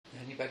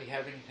anybody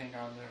have anything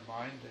on their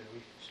mind that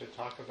we should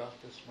talk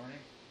about this morning?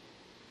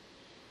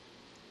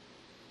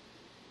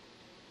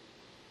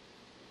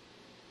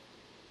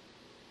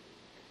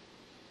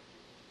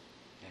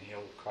 Any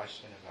old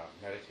question about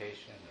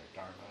meditation or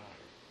Dharma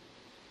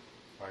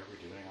or why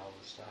we're doing all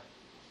this stuff?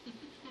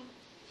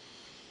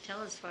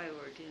 Tell us why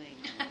we're doing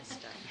all this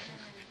stuff.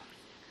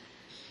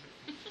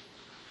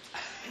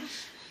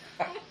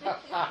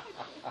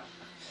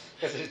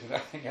 Because there's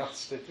nothing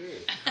else to do.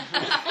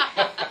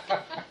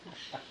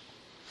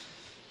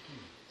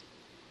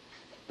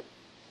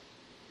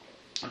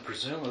 And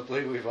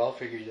presumably we've all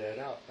figured that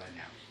out by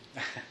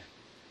now.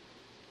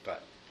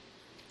 But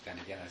then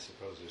again, I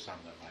suppose there's some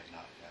that might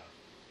not have.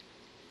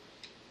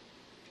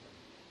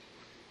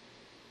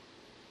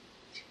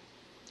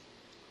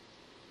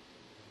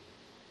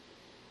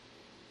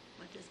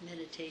 What does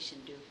meditation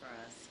do for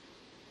us?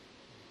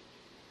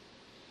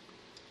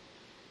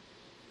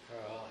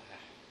 Well,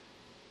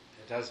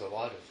 it does a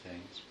lot of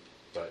things,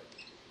 but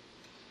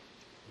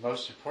the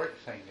most important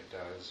thing it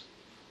does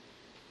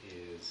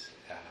is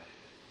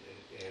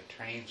it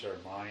trains our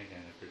mind in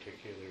a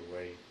particular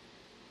way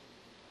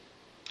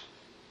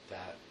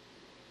that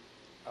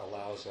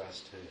allows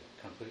us to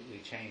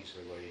completely change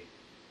the way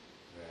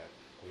that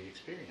we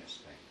experience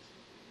things.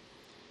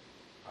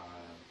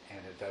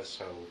 And it does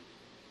so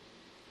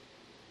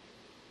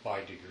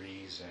by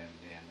degrees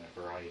and in a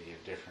variety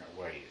of different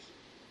ways.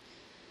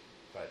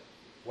 But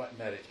what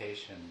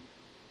meditation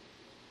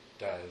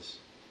does,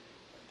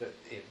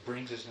 it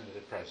brings us into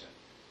the present,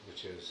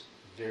 which is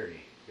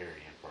very,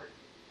 very important.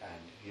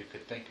 And you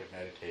could think of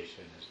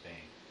meditation as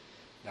being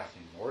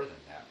nothing more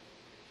than that,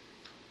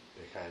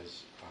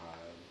 because,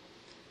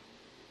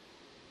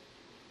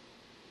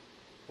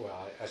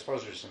 I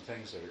suppose there's some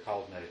things that are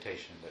called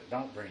meditation that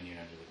don't bring you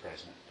into the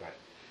present, but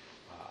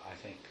I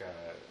think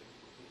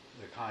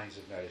the kinds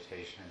of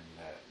meditation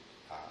that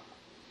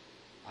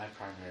I'm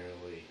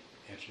primarily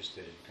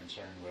interested and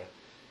concerned with,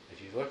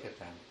 if you look at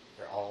them,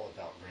 they're all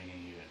about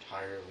bringing you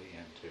entirely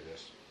into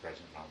this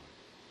present moment,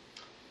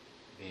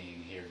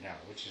 being here now,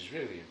 which is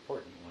really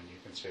important when you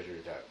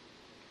consider that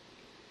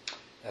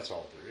that's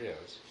all there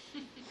is.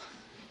 The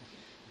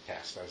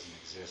past doesn't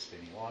exist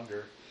any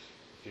longer,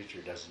 the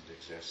future doesn't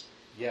exist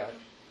yet,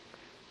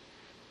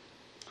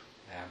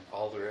 and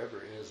all there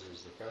ever is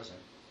the present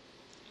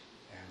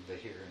and the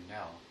here and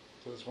now.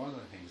 So it's one of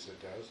the things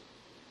it does.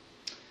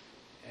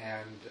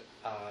 And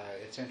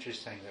it's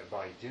interesting that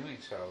by doing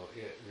so,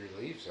 it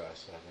relieves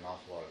us of an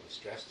awful lot of the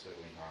stress that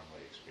we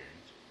normally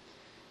experience,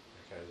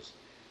 because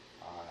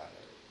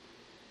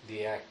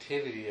the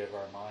activity of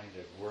our mind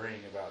of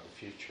worrying about the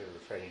future or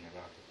fretting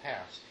about the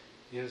past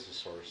is the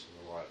source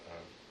of a lot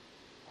of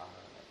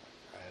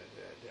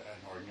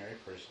an ordinary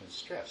person's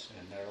stress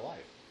in their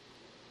life.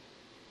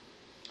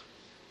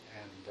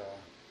 And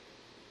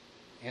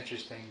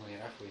interestingly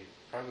enough,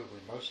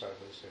 most of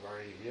us have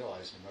already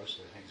realized that most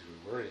of the things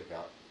we worry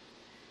about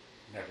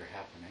never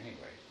happen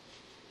anyway.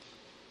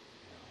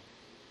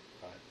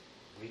 But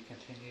we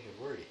continue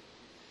to worry.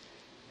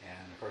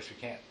 And of course we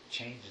can't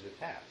change the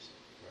past,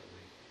 but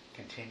we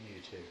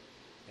continue to,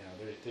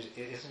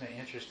 isn't it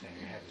interesting?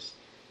 We have this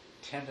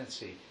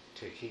tendency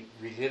to keep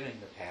reliving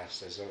the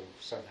past as though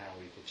somehow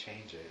we could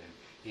change it, and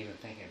even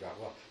thinking about,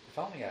 well, if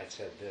only I'd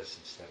said this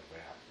instead of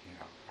that,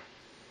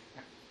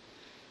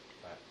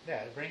 But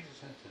yeah, it brings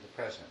us into the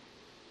present,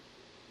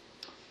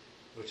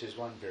 which is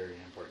one very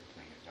important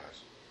thing it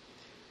does.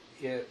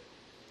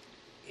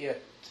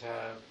 It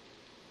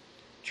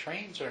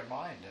trains our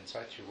mind in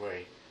such a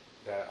way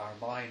that our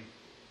mind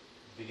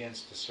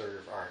begins to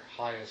serve our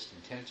highest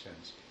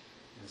intentions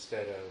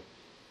instead of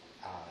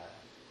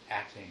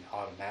acting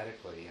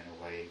automatically in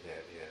a way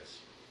that is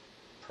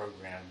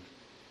programmed,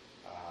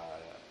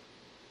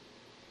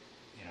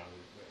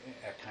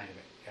 a kind of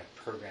a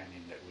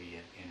programming that we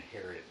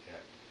inherit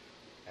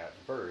at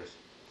birth,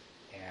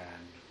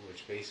 and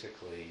which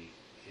basically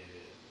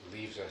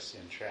leaves us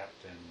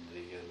entrapped in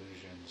the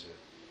illusions of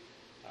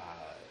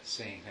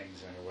seeing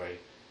things in a way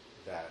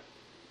that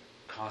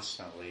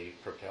constantly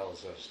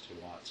propels us to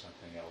want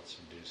something else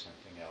and do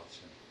something else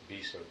and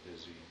be so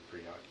busy and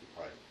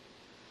preoccupied.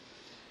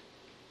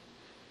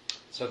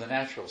 So the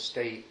natural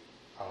state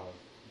of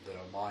the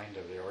mind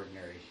of the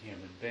ordinary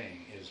human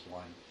being is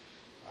one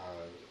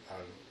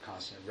of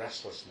constant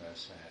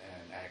restlessness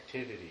and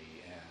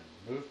activity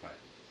and movement.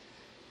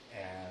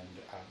 And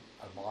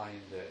a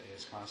mind that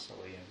is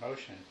constantly in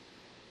motion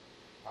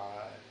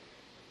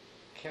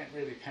can't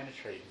really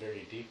penetrate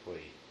very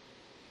deeply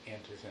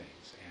into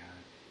things.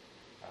 And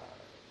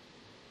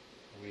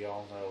we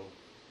all know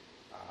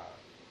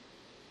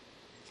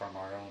from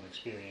our own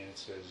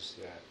experiences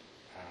that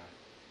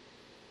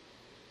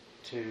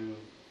to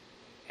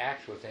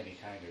act with any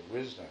kind of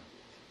wisdom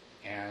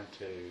and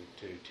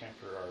to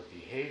temper our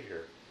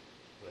behavior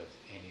with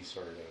any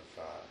sort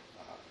of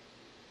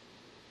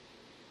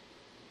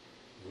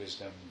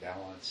wisdom,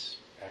 balance,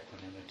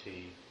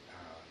 equanimity,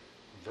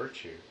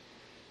 virtue,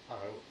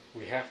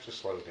 we have to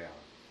slow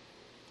down.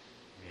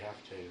 We have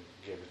to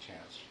give a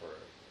chance for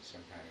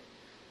some kind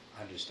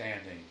of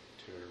understanding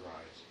to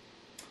arise.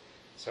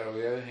 So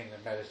the other thing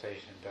that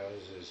meditation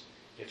does is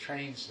it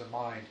trains the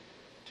mind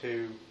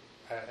to,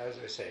 as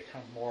I say,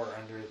 come more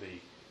under the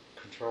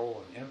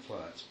control and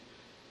influence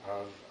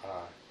of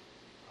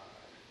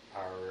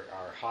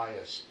our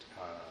highest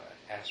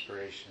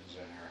aspirations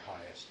and our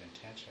highest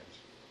intentions.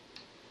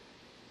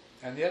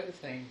 And the other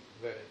thing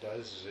that it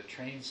does is it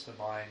trains the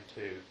mind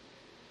to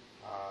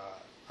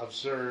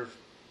observe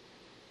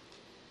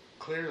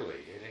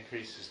clearly. It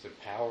increases the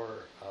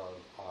power of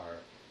our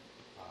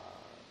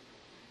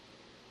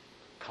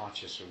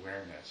conscious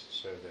awareness,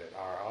 so that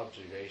our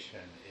observation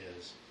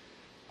is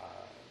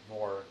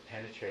more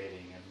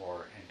penetrating and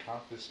more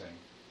encompassing.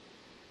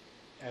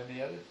 And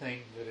the other thing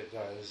that it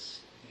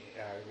does,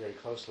 very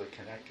closely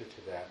connected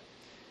to that,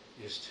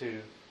 is to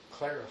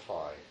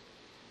clarify,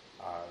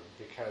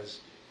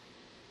 because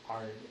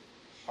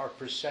our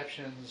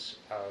perceptions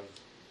of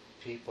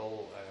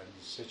people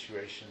and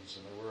situations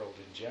in the world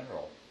in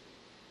general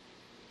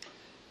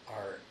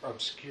are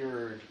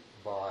obscured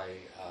by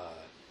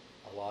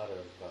a lot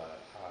of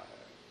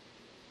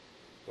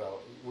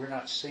well, we're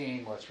not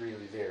seeing what's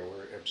really there.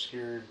 We're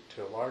obscured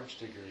to a large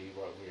degree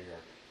what we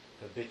are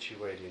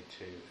habituated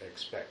to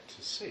expect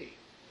to see.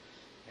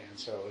 And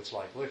so it's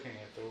like looking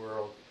at the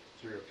world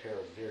through a pair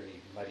of very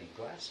muddy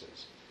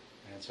glasses.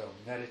 And so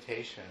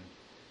meditation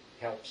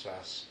helps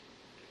us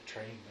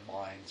train the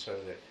mind so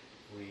that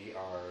we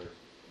are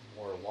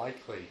more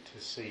likely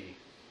to see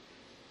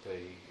the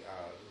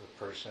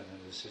person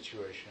and the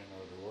situation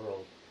or the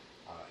world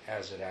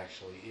as it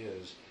actually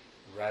is,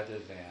 rather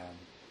than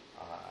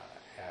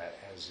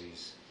as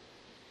these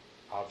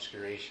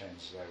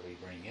obscurations that we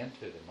bring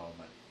into the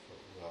moment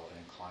will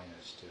incline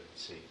us to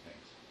see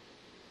things.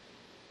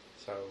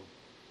 So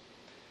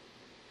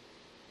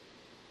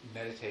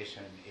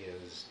meditation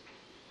is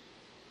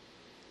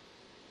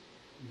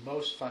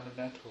most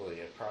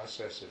fundamentally a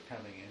process of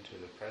coming into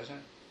the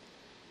present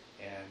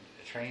and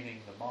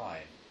training the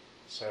mind,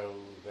 so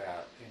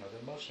that,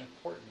 the most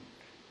important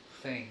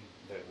thing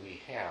that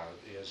we have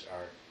is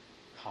our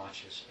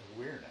conscious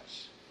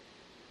awareness.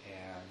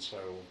 And so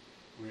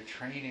we're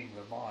training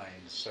the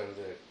mind so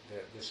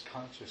that this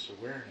conscious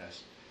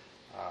awareness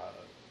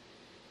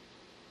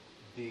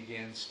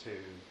begins to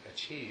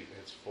achieve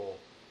its full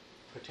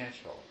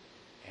potential,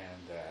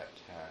 and that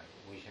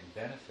we can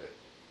benefit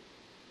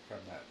from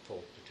that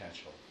full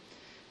potential.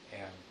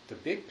 And the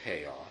big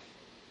payoff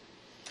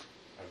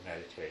of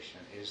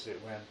meditation is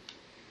that when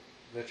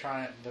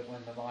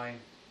the mind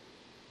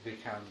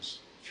becomes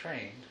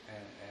trained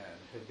and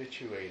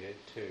habituated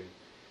to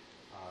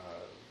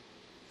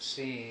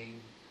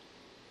seeing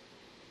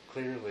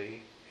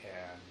clearly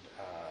and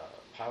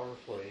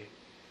powerfully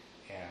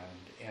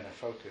and in a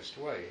focused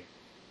way,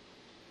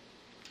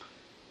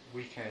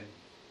 we can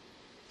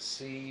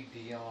see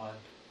beyond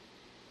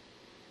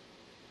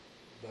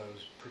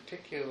those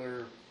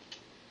particular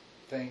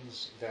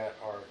things that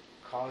are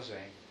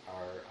causing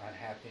our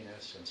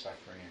unhappiness and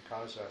suffering and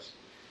cause us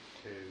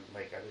to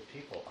make other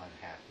people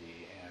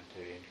unhappy and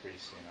to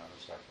increase the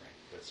suffering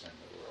that's in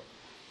the world.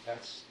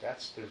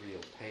 That's the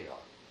real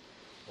payoff.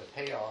 The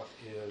payoff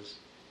is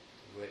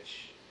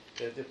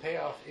the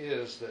payoff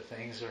is that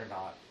things are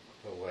not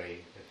the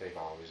way that they've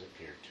always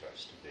appeared to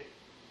us to be.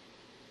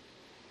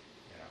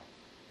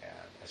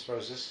 And I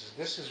suppose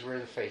this is where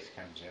the faith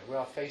comes in.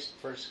 Well, faith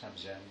first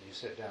comes in. You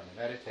sit down and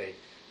meditate,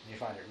 and you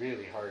find it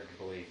really hard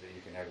to believe that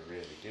you can ever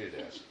really do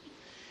this.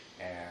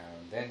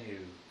 And then you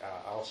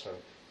also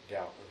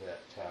doubt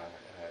that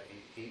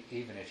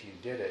even if you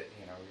did it,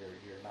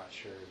 you're not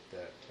sure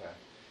that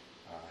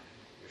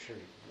you're sure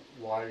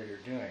why you're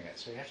doing it.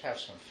 So you have to have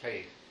some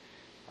faith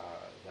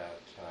that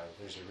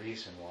there's a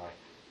reason why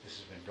this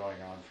has been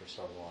going on for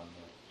so long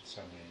with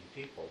so many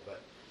people.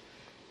 But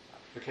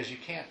because you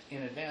can't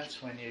in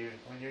advance, when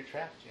you're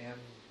trapped in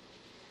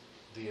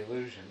the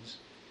illusions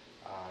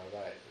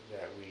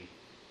that we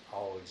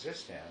all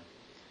exist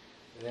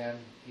in, then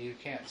you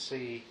don't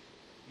see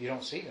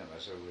them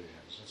as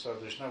illusions, and so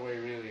there's no way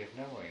really of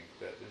knowing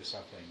that there's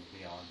something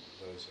beyond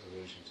those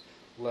illusions,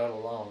 let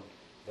alone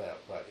that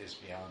what is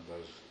beyond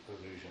those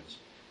illusions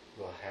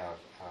will have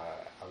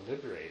a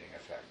liberating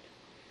effect,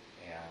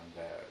 and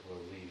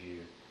will leave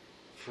you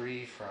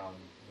free from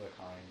the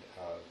kind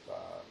of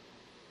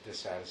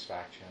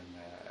dissatisfaction,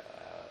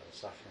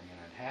 suffering,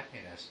 and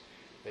unhappiness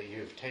that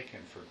you've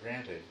taken for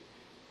granted,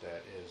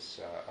 that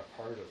is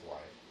a part of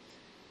life,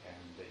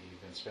 and that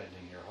you've been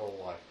spending your whole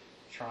life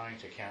trying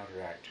to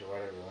counteract to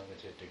whatever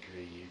limited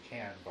degree you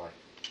can by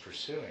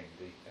pursuing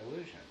the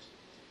illusions.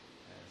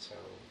 And so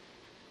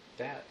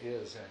that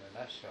is, in a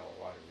nutshell,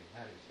 why we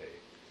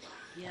meditate.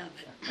 Yeah,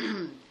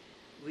 but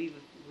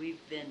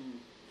we've been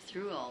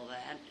through all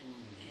that,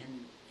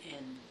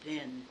 and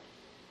then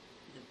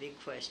the big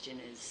question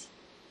is,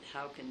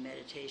 how can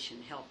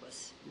meditation help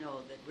us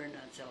know that we're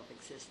not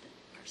self-existent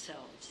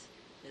ourselves,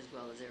 as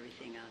well as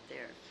everything out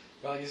there?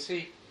 Well, you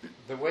see,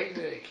 the way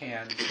that it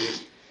can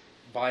is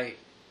by,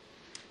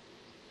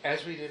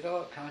 as we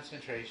develop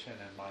concentration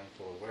and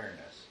mindful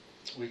awareness,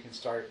 we can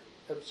start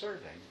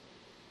observing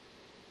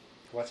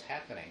what's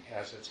happening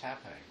as it's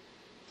happening.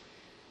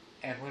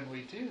 And when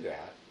we do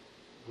that,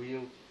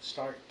 we'll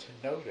start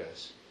to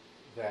notice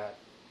that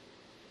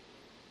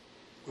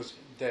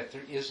that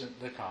there isn't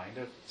the kind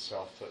of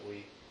self that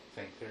we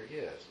think there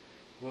is.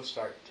 We'll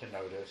start to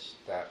notice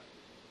that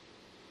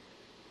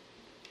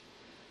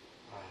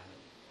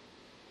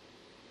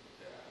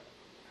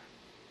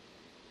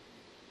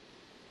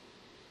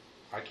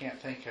I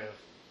can't think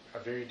of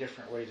a very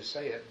different way to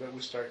say it, but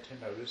we start to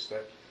notice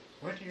that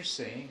when you're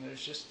seeing,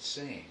 there's just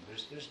seeing.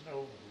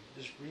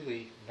 There's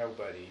really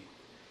nobody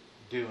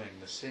doing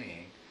the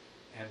seeing,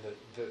 and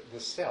the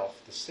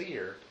self, the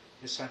seer,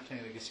 is something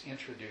that gets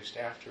introduced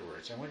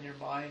afterwards. And when your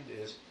mind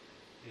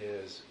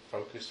is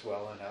focused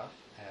well enough,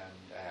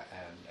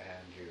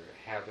 and your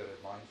habit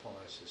of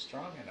mindfulness is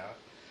strong enough,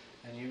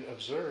 and you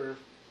observe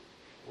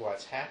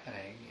what's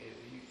happening,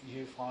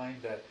 you find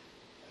that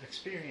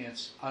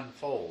experience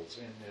unfolds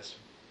in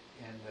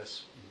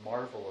this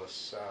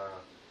marvelous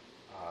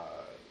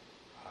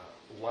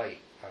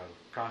light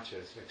of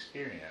conscious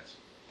experience,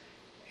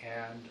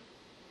 and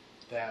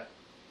that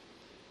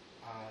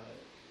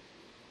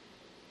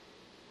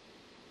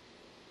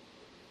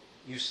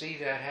you see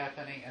that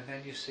happening, and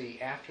then you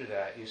see after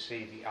that, you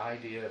see the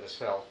idea of a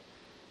self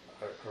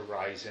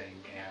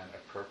arising and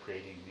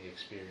appropriating the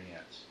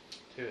experience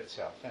to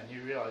itself, and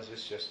you realize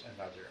it's just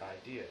another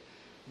idea.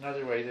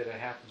 Another way that it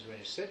happens when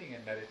you're sitting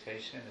in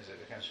meditation is it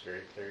becomes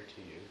very clear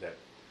to you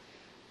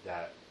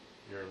that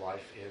your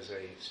life is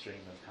a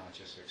stream of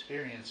conscious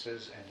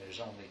experiences, and there's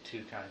only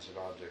two kinds of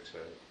objects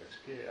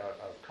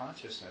of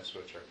consciousness,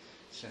 which are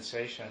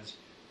sensations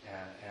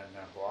and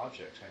mental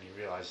objects. And you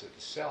realize that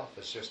the self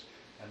is just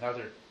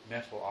another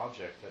mental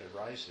object that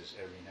arises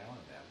every now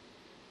and then.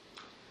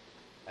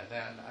 And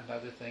then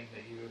another thing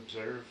that you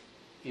observe,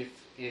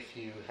 if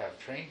you have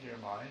trained your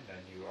mind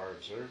and you are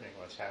observing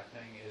what's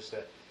happening, is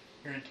that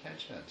your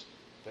intentions,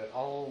 that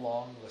all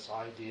along this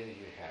idea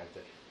you have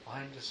that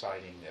I'm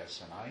deciding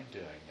this, and I'm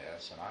doing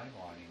this, and I'm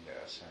wanting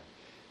this,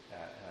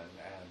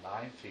 and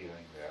I'm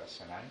feeling this,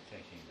 and I'm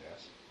thinking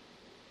this,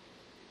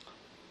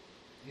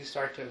 you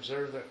start to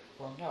observe that,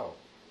 well, no,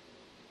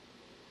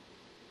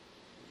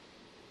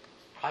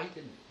 I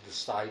didn't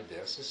decide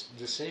this. This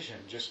decision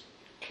just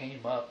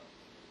came up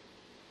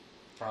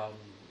from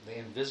the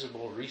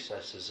invisible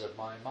recesses of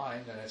my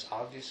mind, and it's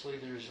obviously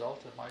the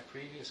result of my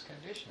previous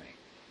conditioning.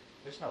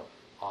 There's no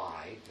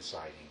I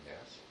deciding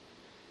this.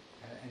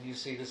 And you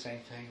see the same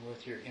thing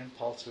with your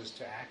impulses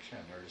to action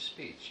or to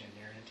speech and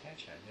your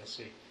intention. You'll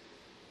see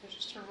they're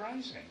just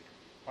arising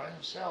by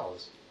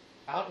themselves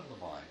out of the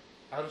mind,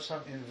 out of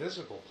some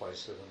invisible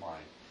place of the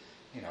mind,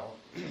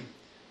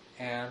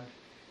 and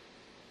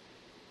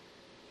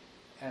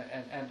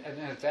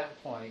at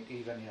that point,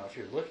 even if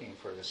you're looking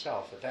for the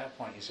self, at that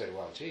point you say,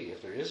 well, gee,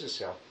 if there is a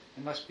self,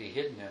 it must be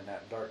hidden in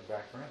that dark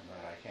back room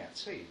that I can't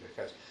see,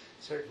 because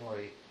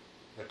certainly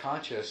the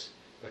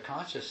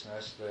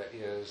consciousness that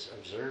is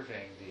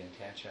observing the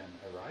intention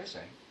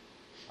arising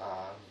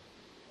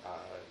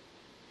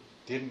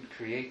didn't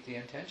create the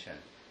intention.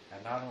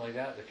 And not only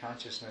that, the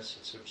consciousness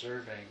that's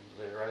observing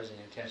the arising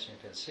intention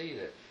can see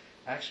that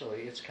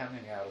actually it's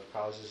coming out of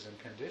causes and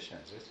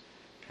conditions. It's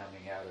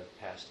coming out of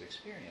past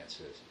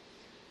experiences.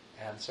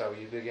 And so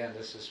you begin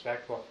to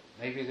suspect, well,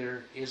 maybe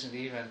there isn't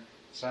even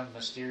some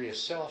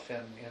mysterious self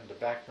in the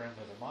back room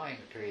of the mind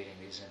creating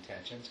these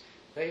intentions.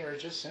 They are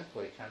just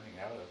simply coming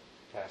out of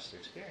past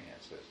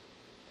experiences.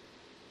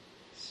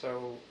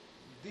 So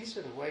these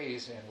are the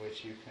ways in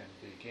which you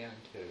can begin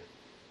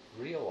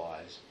to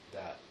realize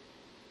that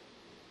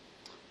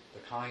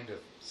the kind of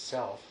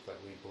self that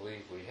we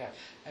believe we have,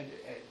 and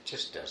it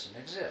just doesn't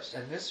exist.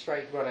 And this,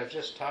 right, what I've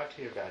just talked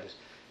to you about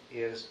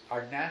is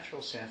our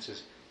natural sense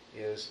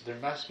is there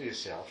must be a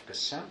self because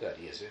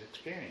somebody is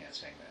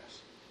experiencing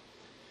this.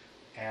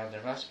 And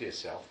there must be a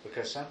self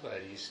because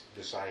somebody's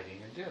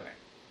deciding and doing.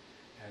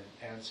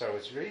 And so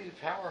it's really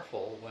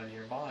powerful when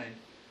your mind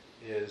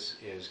is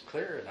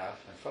clear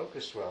enough and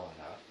focused well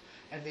enough.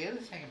 And the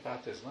other thing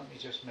about this, let me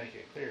just make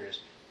it clear, is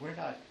we're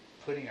not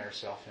putting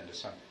ourselves into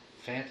some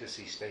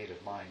fantasy state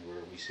of mind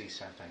where we see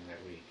something that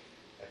we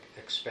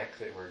expect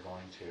that we're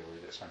going to,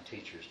 or that some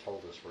teachers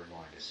told us we're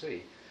going to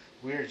see.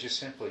 We're just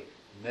simply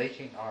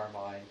making our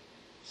mind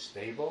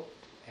stable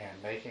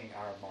and making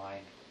our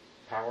mind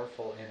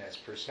powerful in its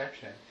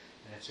perception.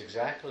 And it's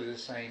exactly the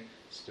same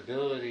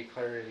stability,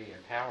 clarity,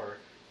 and power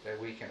that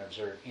we can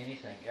observe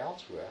anything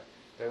else with,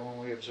 that when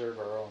we observe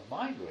our own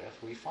mind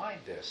with, we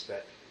find this,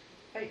 that,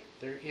 hey,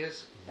 there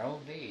is no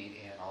need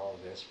in all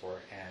of this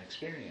for an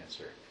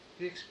experiencer.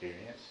 The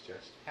experience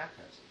just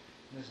happens.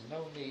 And there's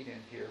no need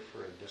in here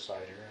for a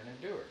decider and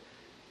a doer,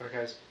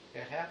 because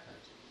it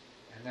happens.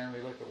 And then we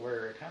look at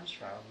where it comes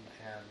from,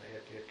 and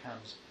it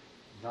comes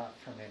not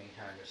from any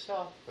kind of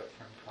self, but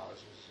from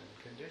causes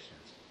and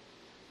conditions.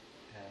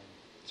 And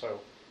so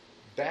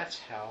that's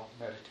how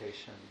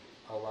meditation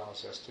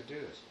allows us to do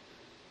this.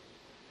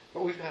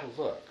 But we've got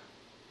to look.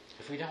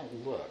 If we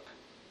don't look,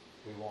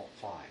 we won't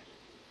find,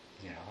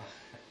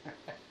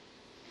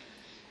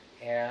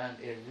 And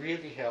it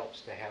really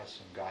helps to have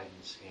some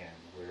guidance in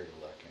where to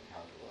look and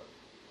how to look.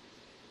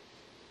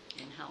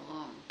 And how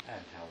long?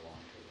 And how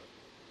long to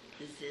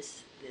look. Is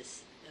this,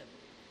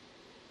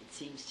 it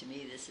seems to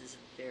me this is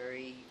a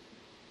very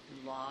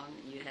long,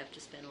 you have to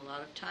spend a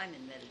lot of time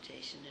in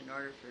meditation in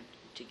order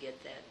to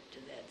get that to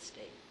that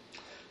state.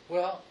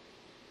 Well,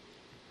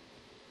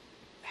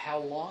 how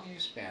long you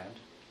spend,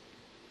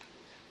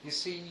 you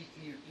see,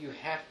 you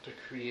have to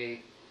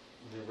create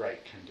the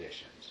right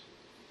conditions.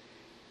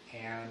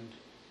 And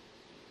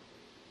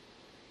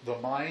the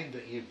mind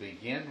that you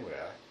begin with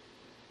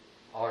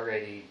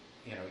already,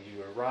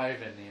 you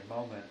arrive in the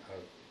moment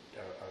of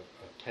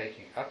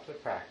taking up the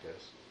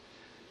practice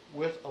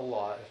with a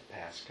lot of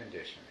past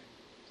conditioning.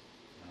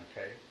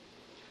 Okay?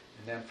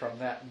 And then from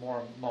that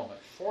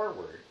moment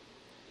forward,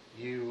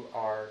 you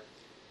are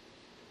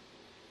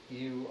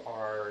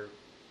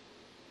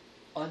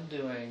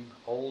undoing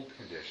old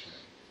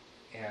conditioning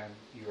and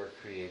you are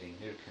creating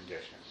new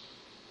conditioning.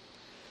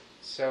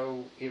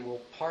 So it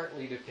will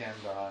partly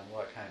depend on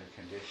what kind of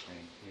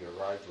conditioning you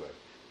arrive with,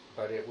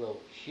 but it will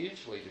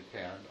hugely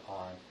depend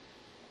on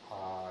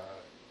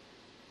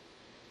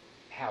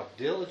how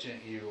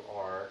diligent you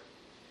are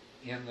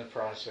in the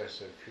process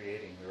of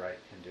creating the right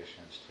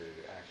conditions to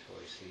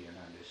actually see and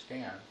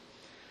understand,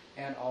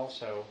 and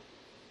also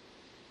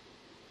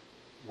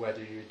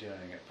whether you're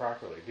doing it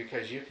properly.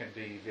 Because you can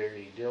be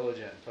very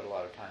diligent and put a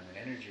lot of time and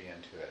energy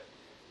into it,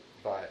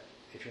 but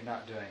if you're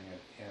not doing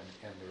it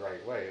in the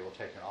right way, it will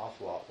take an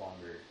awful lot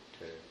longer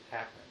to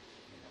happen.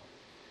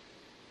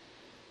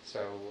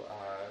 So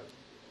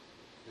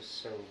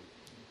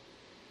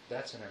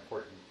that's an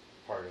important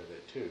part of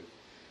it too.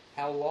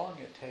 How long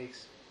it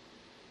takes,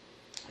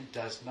 it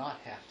does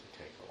not have to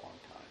take a long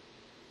time.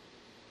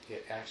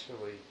 It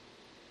actually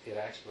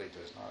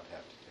does not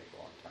have to take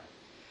a long time,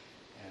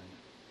 and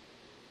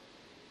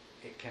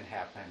it can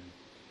happen.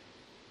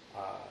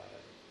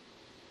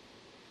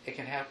 It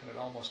can happen at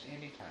almost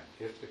any time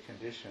if the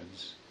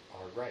conditions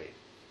are right.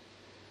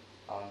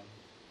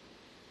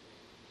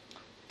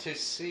 To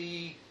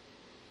see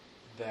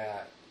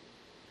that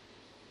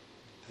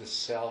the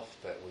self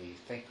that we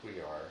think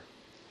we are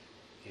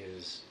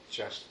is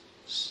just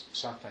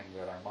something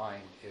that our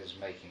mind is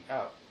making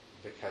up,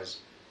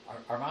 because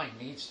our mind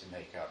needs to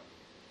make up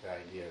the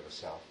idea of a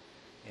self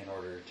in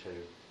order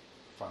to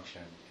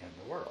function in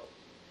the world,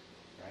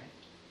 right?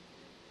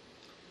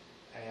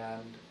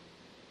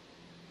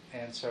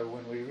 And so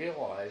when we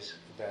realize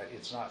that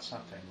it's not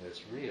something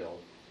that's real,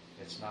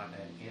 it's not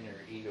an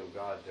inner ego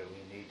God that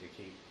we need to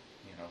keep,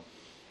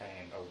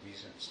 paying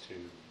obeisance to,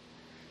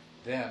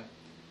 then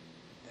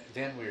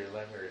we're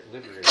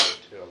liberated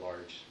to a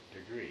large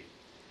degree.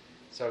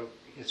 So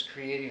it's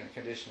creating a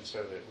condition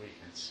so that we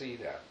can see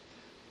that.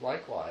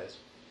 Likewise,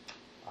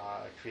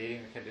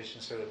 creating the condition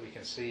so that we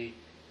can see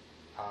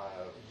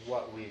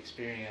what we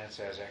experience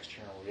as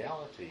external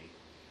reality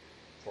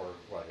for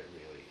what it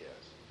really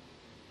is.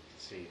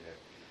 See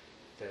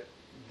that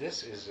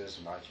this is as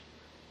much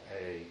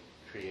a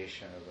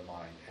creation of the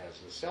mind as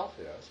the self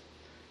is,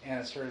 and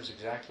it serves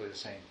exactly the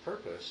same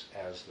purpose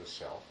as the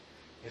self.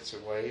 It's a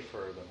way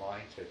for the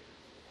mind to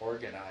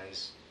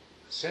organize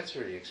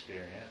sensory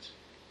experience,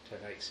 to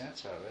make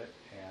sense of it,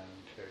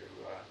 and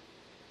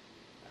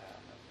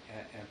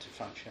to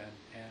function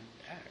and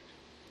act.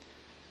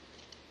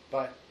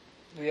 But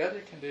the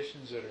other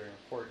conditions that are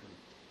important,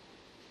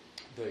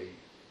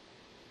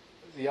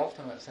 the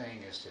ultimate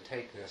thing is to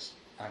take this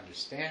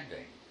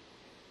understanding,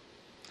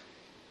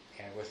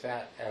 and with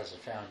that as a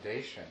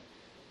foundation,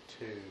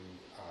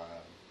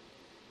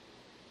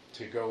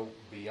 to go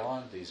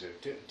beyond these,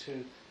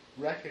 to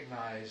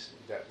recognize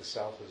that the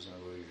self is an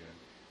illusion,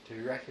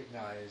 to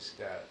recognize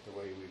that the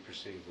way we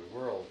perceive the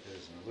world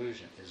is an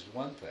illusion is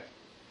one thing.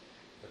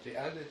 But the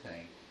other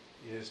thing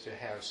is to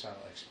have some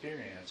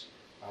experience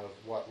of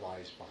what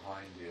lies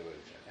behind the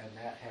illusion, and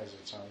that has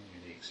its own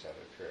unique set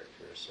of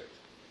characteristics.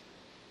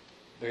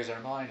 Because our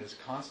mind is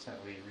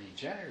constantly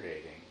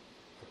regenerating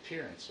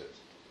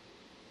appearances,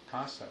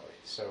 constantly,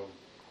 so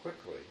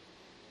quickly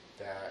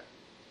that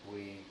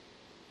we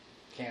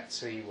can't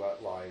see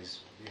what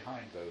lies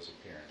behind those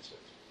appearances.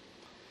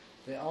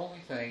 The only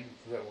thing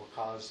that will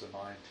cause the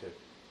mind to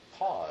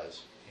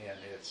pause in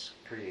its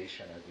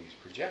creation of these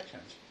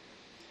projections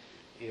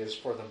is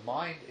for the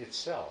mind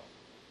itself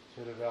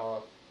to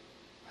develop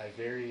a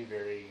very,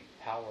 very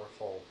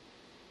powerful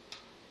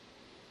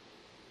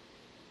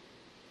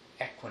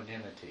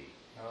equanimity.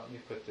 Now let me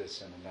put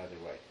this in another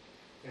way.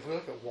 If we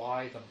look at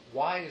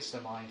why does the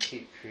mind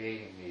keep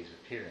creating these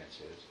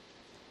appearances,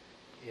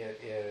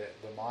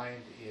 the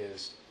mind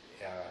is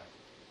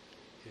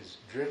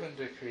driven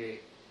to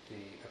create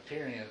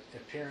the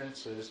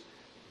appearances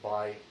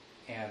by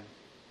an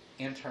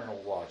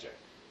internal logic.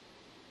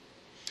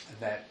 And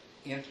that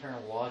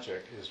internal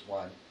logic is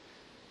one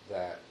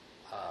that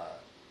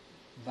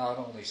not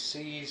only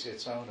sees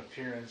its own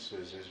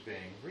appearances as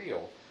being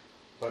real,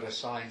 but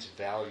assigns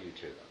value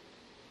to them.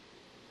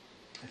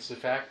 It's the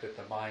fact that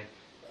the mind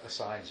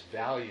assigns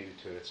value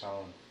to its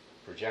own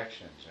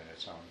projections and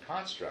its own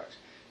constructs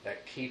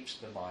that keeps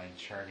the mind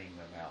churning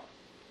them out.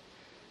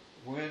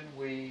 When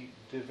we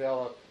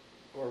develop,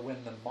 or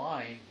when the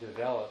mind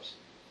develops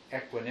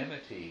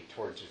equanimity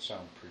towards its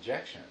own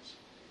projections,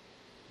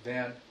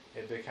 then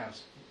it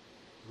becomes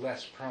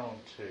less prone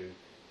to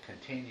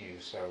continue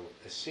so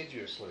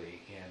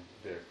assiduously in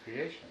their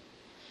creation.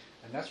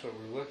 And that's what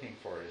we're looking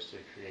for, is to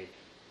create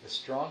a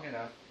strong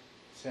enough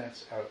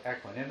sense of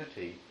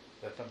equanimity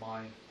that the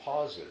mind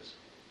pauses,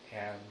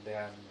 and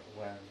then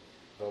when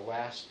the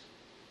last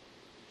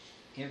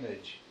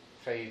image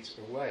fades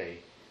away,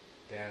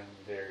 then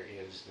there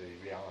is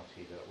the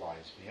reality that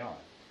lies beyond.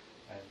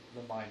 And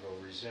the mind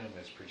will resume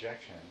its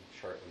projection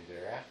shortly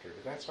thereafter.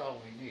 But that's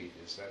all we need,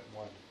 is that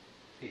one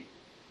peek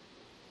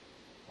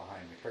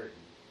behind the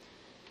curtain.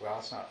 Well,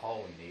 it's not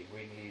all we need.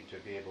 We need to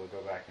be able to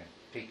go back and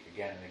peek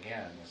again and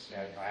again.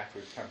 After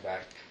we've come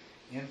back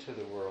into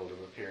the world of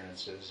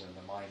appearances and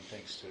the mind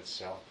thinks to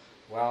itself,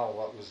 well,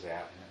 what was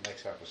that? And it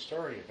makes up a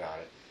story about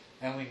it.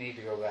 Then we need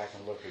to go back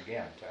and look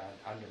again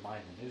to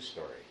undermine the new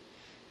story,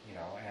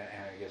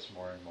 and it gets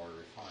more and more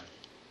refined.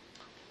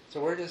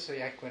 So where does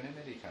the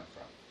equanimity come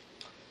from?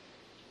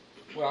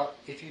 Well,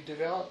 if you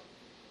develop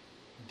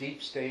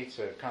deep states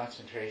of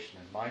concentration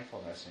and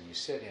mindfulness and you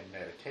sit in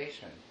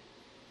meditation,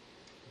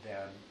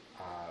 then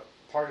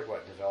part of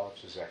what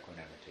develops is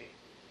equanimity.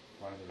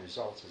 One of the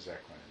results is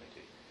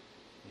equanimity.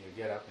 You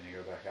get up and you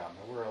go back out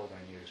in the world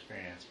and you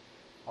experience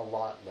a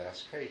lot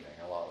less craving,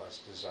 a lot less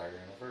desire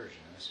and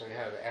aversion. And so you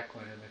have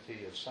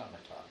equanimity of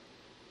samatha.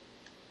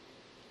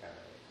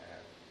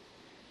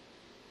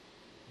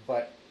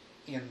 But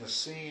in the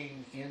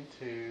seeing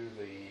into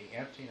the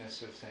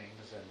emptiness of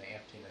things and the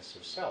emptiness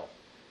of self,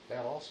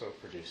 that also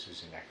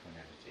produces an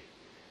equanimity.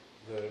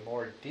 The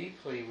more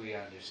deeply we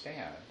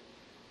understand,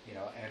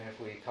 and if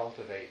we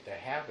cultivate the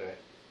habit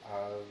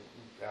of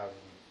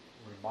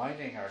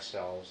reminding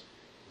ourselves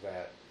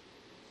that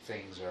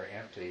things are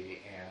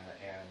empty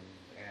and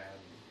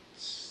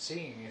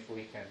seeing if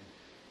we can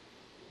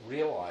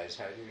realize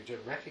how to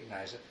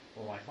recognize it,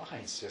 well, my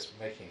mind's just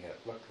making it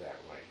look that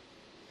way.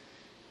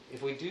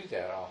 If we do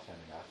that often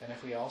enough, and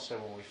if we also,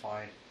 when we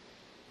find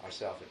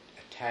ourselves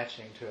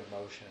attaching to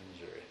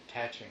emotions or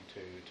attaching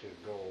to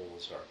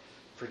goals or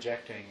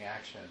projecting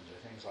actions or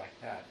things like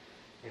that,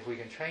 if we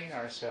can train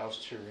ourselves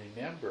to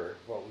remember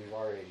what we've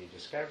already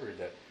discovered,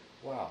 that,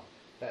 wow,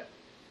 that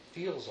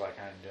feels like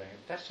I'm doing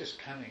it, that's just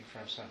coming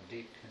from some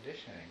deep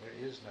conditioning.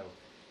 There is no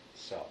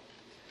self.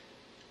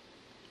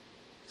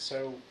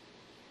 So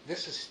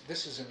this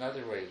is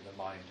another way the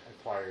mind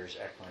acquires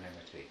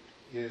equanimity,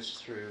 is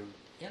through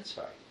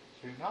insight,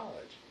 through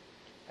knowledge.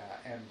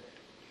 And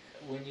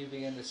when you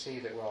begin to see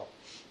that,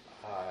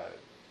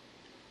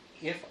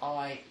 if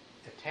I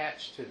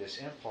attach to this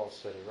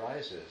impulse that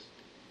arises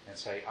and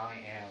say, I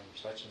am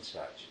such and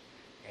such,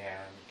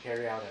 and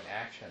carry out an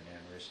action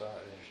in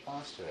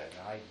response to it,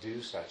 and I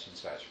do such and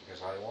such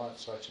because I want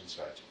such and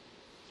such,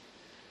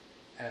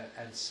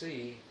 and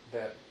see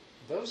that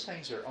those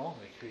things are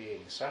only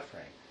creating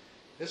suffering.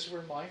 This is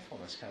where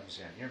mindfulness comes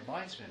in. Your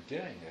mind's been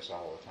doing this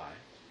all the time,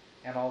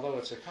 and although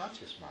it's a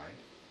conscious mind,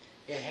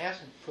 it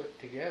hasn't put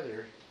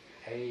together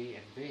A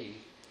and B,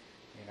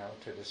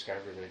 to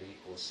discover that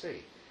equals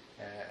C.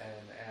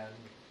 And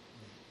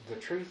the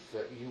truth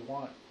that you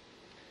want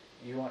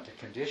to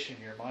condition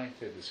your mind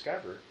to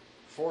discover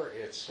for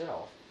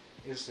itself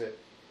is that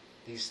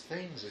these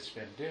things it's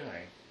been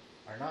doing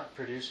are not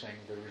producing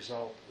the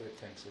result that it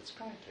thinks it's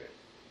going to.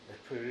 They're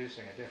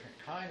producing a different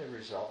kind of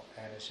result,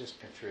 and it's just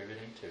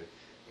contributing to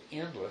the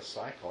endless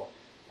cycle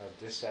of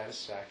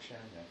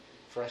dissatisfaction and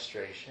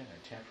frustration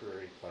and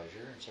temporary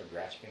pleasure, and so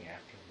grasping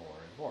after more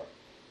and more.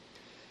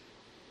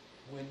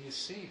 When you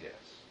see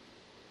this,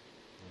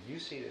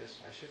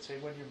 I should say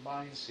when your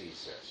mind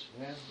sees this,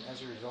 when,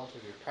 as a result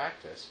of your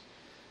practice,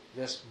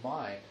 this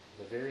mind,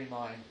 the very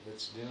mind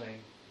that's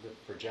doing the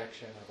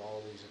projection of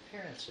all these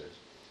appearances,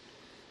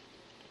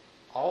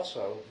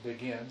 also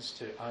begins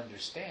to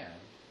understand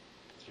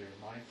through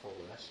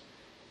mindfulness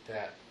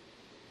that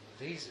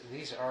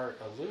these are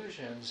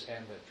illusions,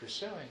 and that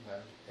pursuing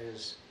them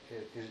is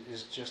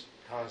just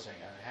causing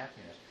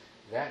unhappiness.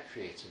 That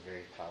creates a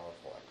very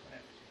powerful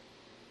equanimity.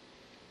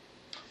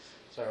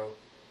 So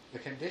the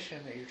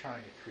condition that you're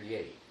trying to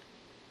create,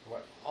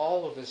 what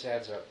all of this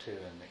adds up to in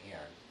the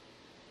end,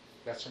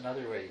 that's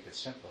another way you could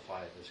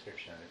simplify the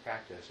description of the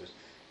practice, is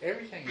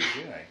everything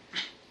you're doing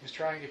is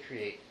trying to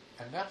create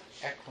enough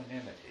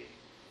equanimity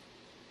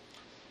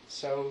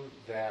so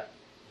that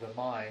the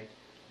mind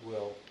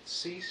will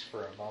cease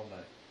for a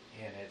moment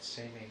in its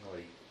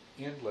seemingly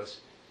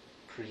endless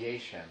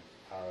creation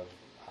of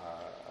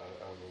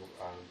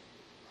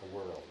a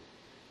world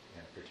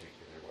in a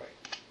particular way.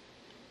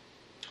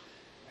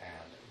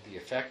 And the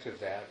effect of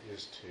that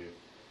is to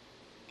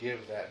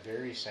give that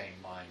very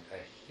same mind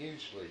a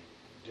hugely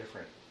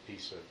different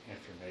piece of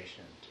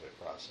information to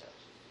process.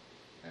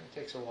 And it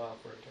takes a while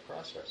for it to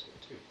process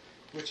it too.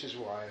 Which is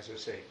why, as I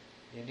say,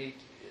 you need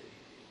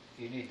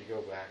to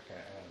go back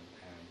and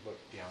look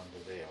beyond the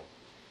veil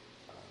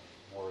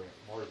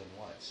more than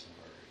once in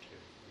order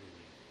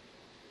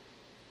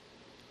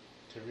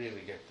to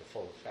really get the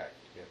full effect,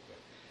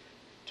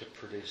 to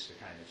produce the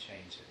kind of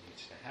change that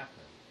needs to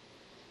happen.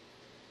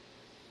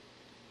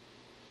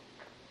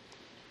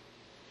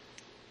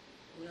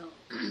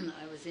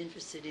 was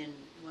interested in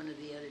one of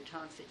the other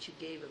talks that you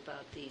gave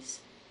about these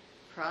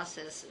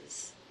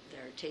processes that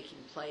are taking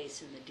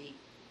place in the deep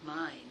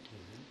mind.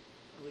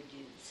 Would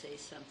you say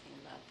something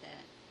about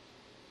that?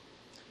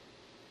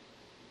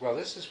 Well,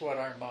 this is what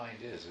our mind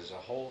is a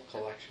whole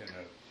collection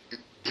of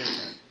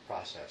different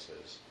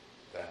processes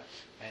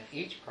and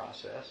each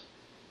process,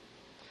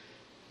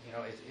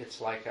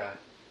 it's like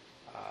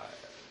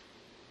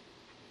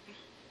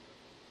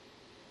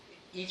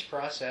each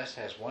process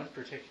has one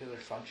particular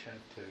function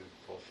to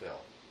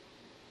fulfill,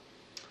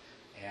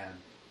 and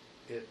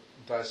it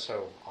does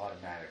so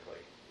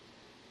automatically.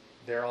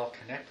 They're all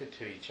connected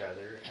to each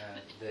other,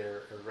 and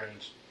they're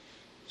arranged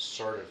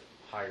sort of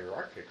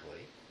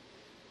hierarchically,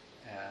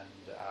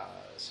 and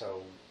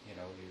so you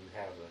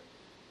have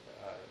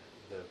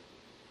the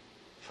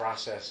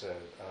process of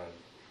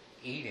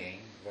eating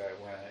that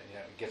when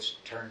it gets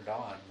turned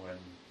on when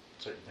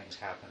certain things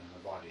happen in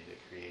the body that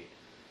create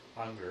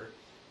hunger,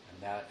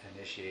 and that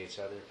initiates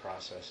other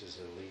processes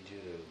that lead you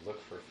to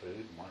look for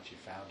food, and once you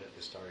found it,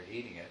 to start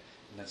eating it,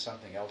 and then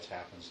something else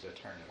happens to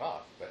turn it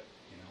off. But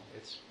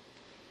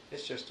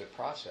it's just a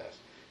process.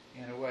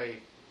 In a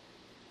way,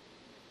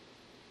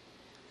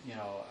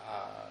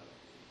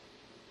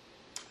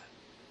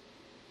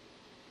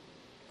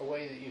 a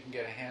way that you can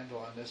get a handle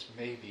on this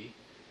maybe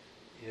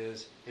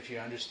is if you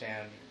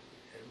understand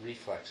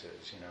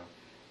reflexes.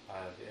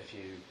 If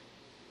you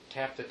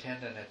tap the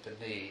tendon at the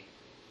knee,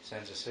 it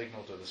sends a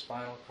signal to the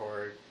spinal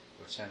cord,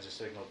 which sends a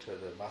signal to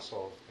the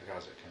muscle to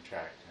cause it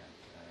contract,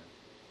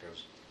 and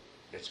goes.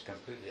 It's a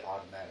completely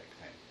automatic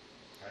thing,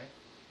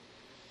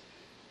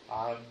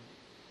 right?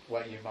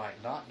 What you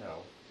might not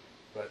know,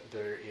 but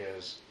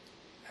there's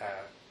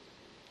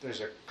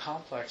a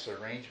complex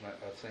arrangement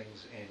of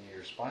things in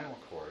your spinal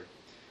cord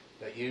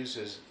that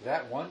uses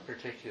that one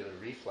particular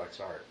reflex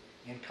arc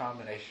in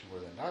combination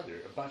with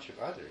a bunch of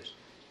others,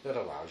 that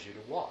allows you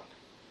to walk.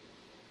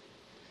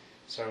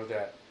 So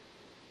that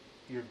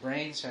your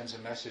brain sends a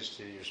message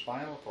to your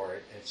spinal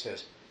cord. It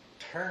says,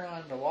 turn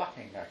on the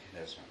walking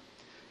mechanism.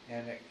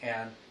 And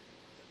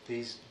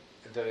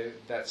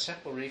that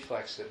simple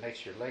reflex that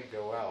makes your leg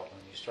go out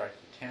when you strike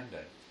the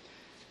tendon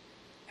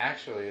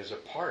actually is a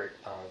part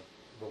of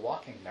the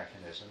walking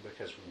mechanism,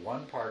 because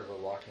one part of the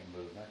walking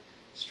movement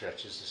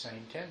stretches the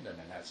same tendon,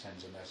 and that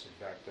sends a message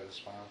back to the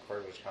spinal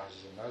cord, which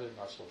causes another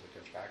muscle to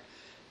contract,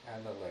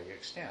 and the leg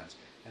extends.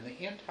 And the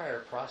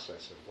entire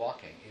process of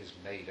walking is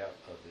made up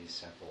of these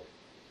simple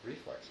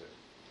reflexes.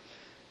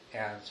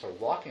 And so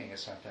walking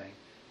is something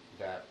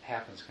that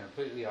happens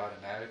completely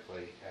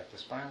automatically at the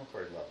spinal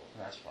cord level.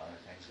 And that's one of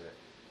the things that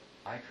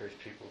I encourage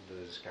people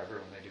to discover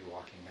when they do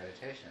walking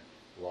meditation.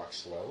 Walk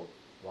slow,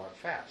 walk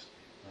fast.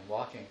 When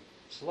walking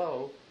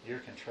slow, you're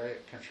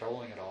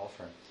controlling it all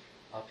from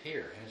up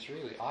here, and it's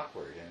really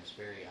awkward, and it's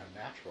very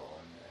unnatural,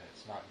 and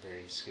it's not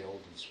very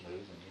skilled and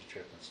smooth, and you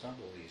trip and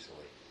stumble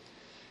easily.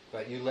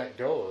 But you let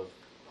go of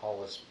all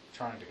this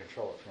trying to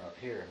control it from up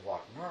here and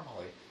walk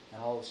normally,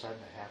 and all of a sudden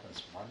it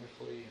happens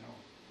wonderfully,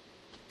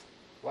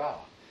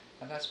 Wow.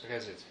 And that's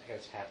because it's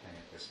happening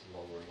at this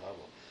lower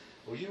level.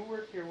 Well, you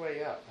work your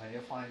way up, and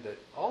you'll find that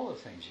all the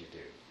things you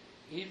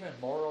do, even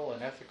moral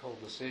and ethical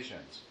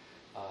decisions,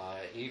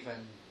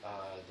 even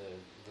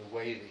the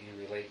way that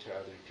you relate to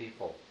other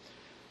people,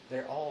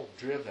 they're all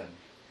driven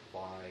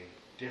by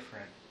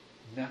different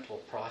mental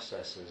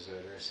processes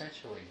that are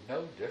essentially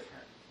no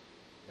different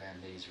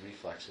than these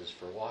reflexes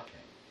for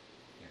walking.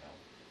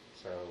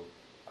 So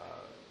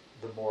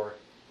the more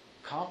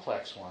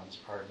complex ones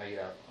are made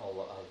up of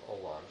a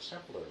lot of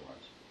simpler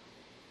ones.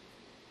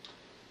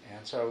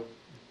 And so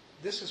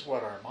this is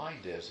what our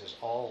mind is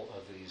all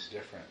of these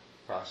different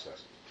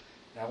processes.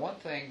 Now, one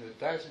thing that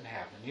doesn't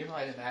happen, you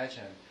might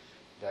imagine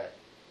that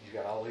you've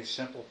got all these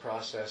simple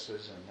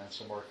processes and then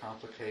some more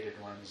complicated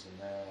ones, and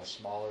then a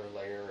smaller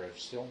layer of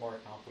still more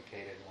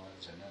complicated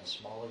ones, and then a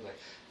smaller layer.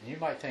 And you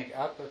might think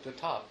up at the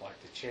top, like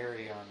the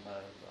cherry on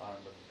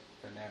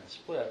the banana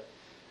split,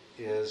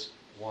 is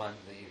one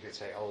that you could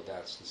say, oh,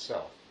 that's the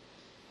self.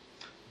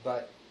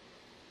 But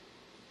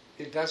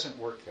it doesn't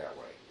work that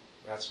way.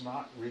 That's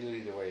not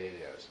really the way it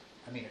is.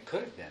 I mean, it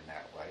could have been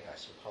that way, I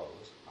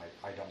suppose.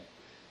 I don't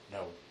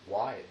know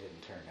why it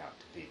didn't turn out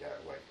to be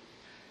that way.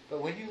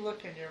 But when you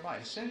look in your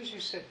mind, as soon as you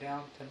sit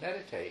down to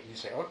meditate, you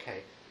say,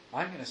 okay,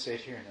 I'm going to sit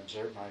here and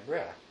observe my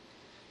breath.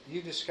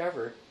 You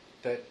discover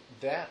that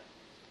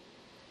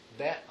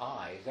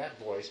I, that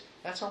voice,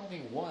 that's only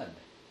one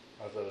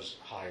of those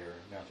higher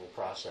mental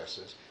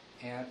processes.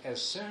 And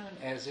as soon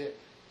as it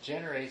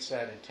generates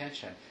that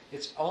intention,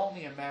 it's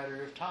only a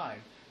matter of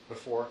time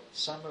before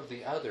some of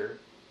the other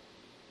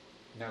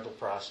mental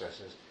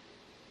processes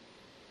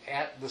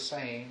at the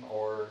same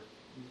or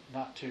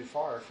not too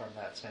far from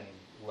that same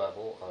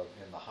level of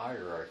in the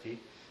hierarchy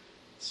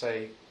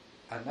say,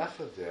 enough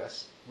of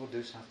this, we'll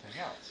do something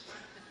else.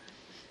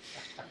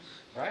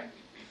 Right?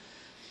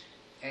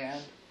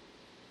 And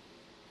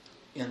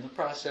in the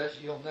process,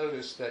 you'll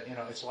notice that,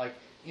 it's like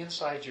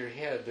inside your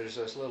head there's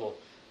this little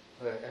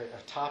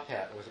a top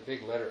hat with a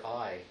big letter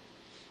I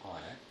on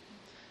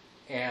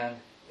it, and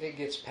it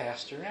gets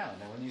passed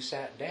around. And when you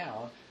sat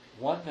down,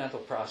 one mental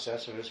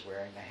processor is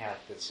wearing the hat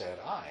that said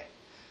I.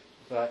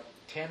 But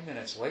 10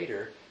 minutes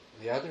later,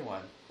 the other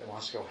one that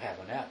wants to go have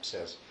a nap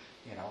says,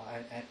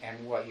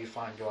 and what you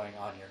find going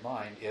on in your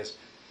mind is,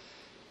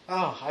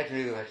 oh, I'd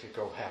really like to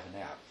go have a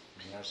nap.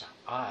 So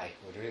I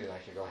would really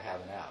like to go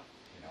have a nap,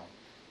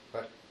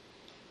 But,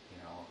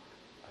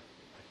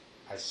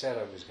 I said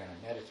I was going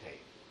to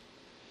meditate,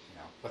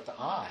 But the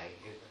I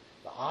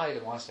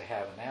that wants to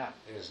have a nap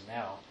is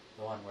now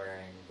the one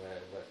wearing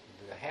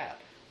the hat,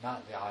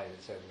 not the I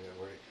that said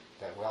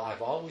well,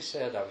 I've always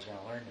said I was going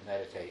to learn to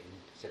meditate,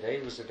 and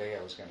today was the day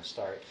I was going to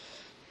start,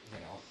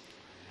 and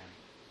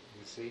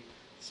you see?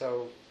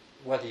 So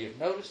whether you've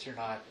noticed or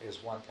not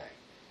is one thing,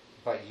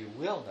 but you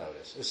will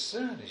notice as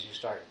soon as you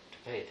start to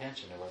pay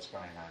attention to what's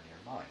going on in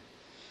your mind,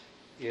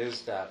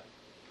 is that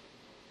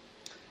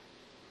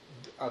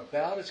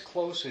about as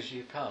close as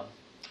you come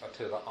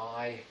to the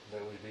I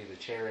that would be the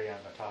cherry on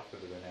the top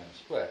of the banana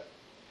split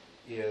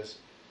is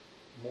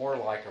more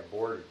like a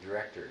board of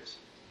directors,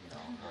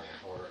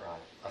 or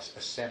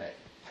a senate,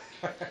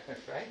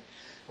 right?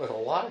 With a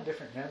lot of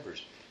different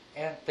members.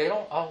 And they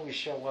don't always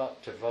show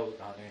up to vote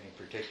on any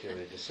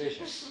particular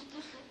decision.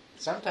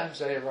 Sometimes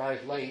they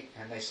arrive late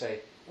and they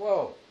say,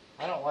 whoa,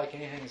 I don't like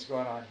anything that's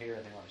going on here,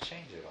 and they want to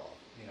change it all,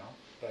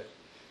 But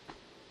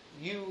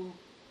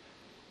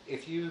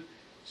if you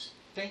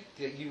think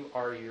that you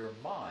are your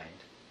mind,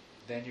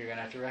 then you're going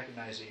to have to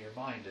recognize that your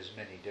mind is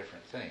many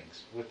different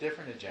things with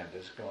different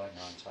agendas going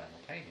on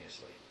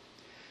simultaneously.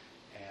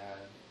 And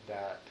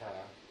that,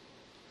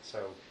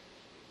 so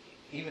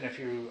even if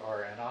you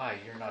are an I,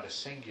 you're not a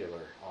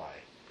singular I.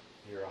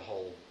 You're a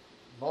whole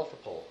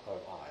multiple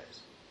of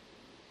I's.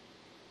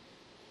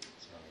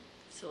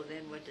 So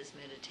then what does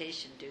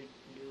meditation do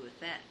with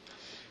that?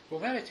 Well,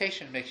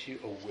 meditation makes you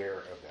aware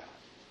of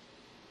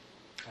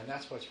that. And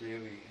that's what's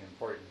really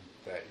important,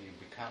 that you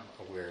become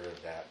aware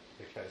of that,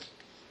 because,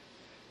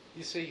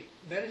 you see,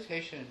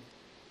 meditation,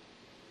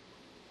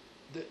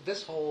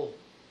 this whole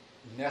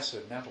mess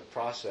of mental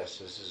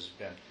processes has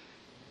been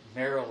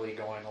merrily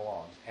going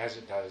along, as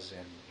it does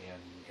in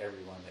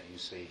everyone that you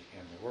see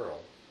in the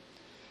world.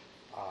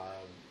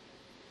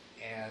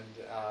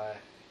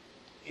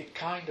 It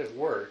kind of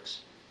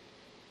works,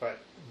 but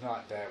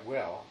not that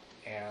well.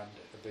 And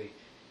the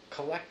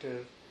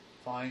collective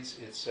finds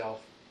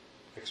itself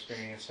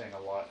experiencing a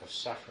lot of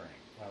suffering.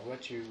 Now,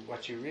 what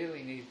you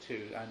really need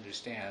to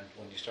understand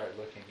when you start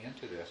looking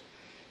into this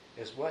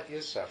is what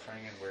is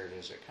suffering and where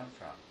does it come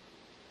from.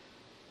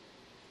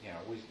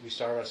 We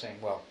start by saying,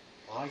 well,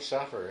 I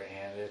suffer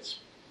and it's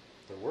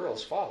the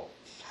world's fault.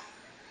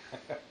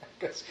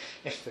 Because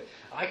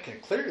I can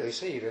clearly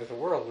see that if the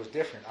world was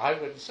different, I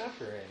wouldn't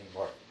suffer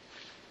anymore.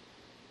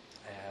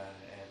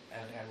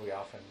 And we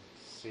often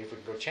see if we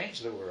can go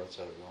change the world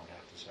so that we won't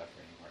have to suffer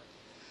anymore.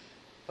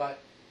 But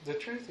the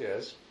truth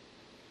is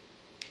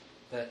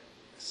that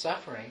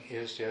suffering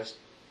is just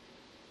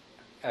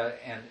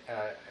an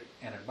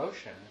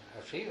emotion,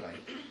 a feeling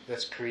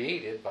that's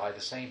created by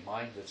the same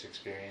mind that's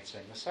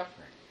experiencing the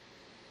suffering.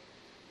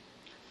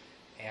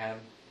 And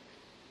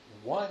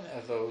one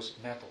of those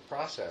mental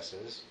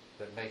processes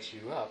that makes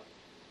you up,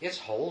 its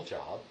whole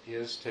job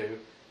is to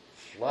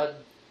flood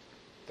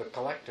the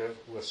collective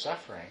with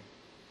suffering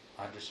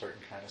under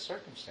certain kind of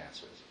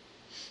circumstances.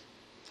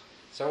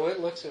 So it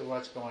looks at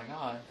what's going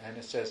on and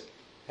it says,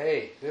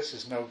 hey, this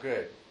is no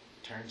good.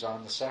 Turns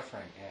on the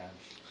suffering, and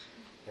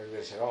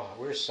everybody says, oh,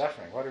 we're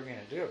suffering. What are we going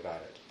to do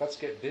about it? Let's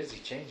get busy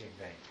changing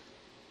things.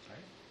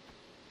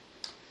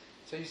 Right?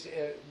 So you see,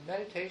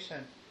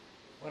 meditation,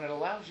 when it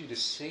allows you to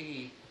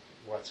see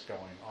what's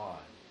going on,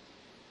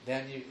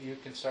 then you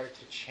can start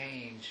to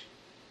change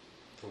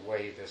the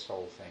way this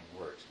whole thing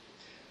works.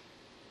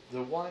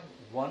 The one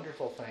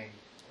wonderful thing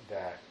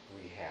that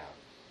we have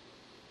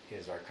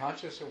is our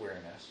conscious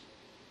awareness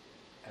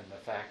and the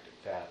fact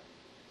that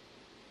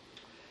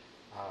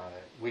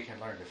we can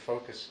learn to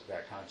focus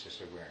that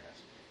conscious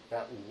awareness.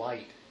 That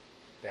light,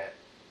 that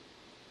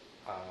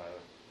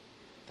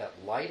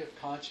light of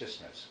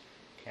consciousness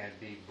can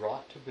be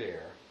brought to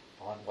bear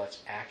on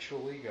what's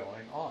actually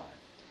going on.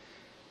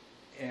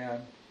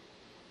 And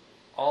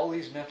all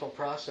these mental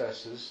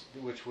processes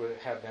which would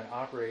have been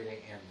operating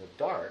in the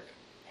dark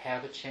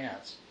have a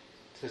chance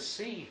to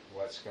see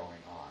what's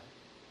going on.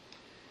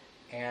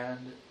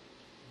 And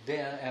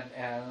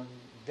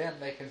then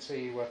they can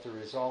see what the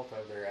result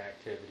of their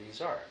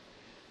activities are.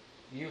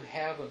 You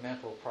have a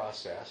mental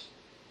process.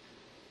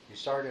 You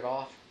started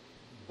off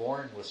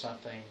born with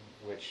something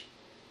which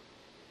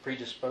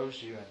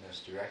predisposed you in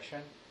this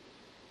direction,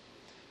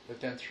 but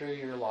then through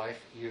your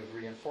life you've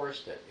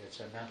reinforced it. It's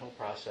a mental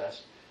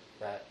process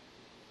that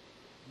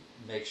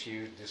makes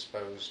you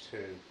disposed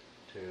to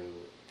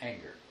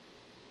anger.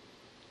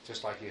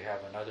 Just like you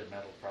have another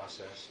mental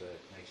process that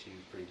makes you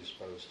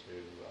predisposed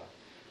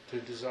to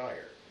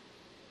desire.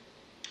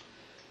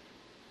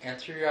 And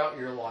throughout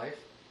your life,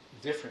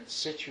 different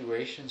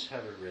situations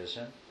have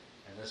arisen,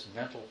 and this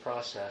mental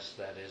process,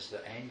 that is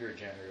the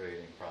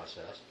anger-generating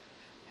process,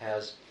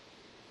 has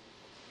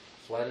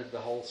flooded the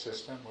whole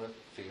system with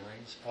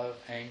feelings of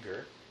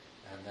anger,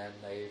 and then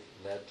they've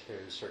led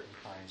to certain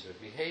kinds of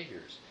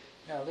behaviors.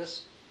 Now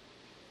this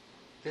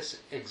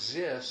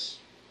exists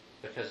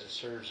because it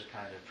serves a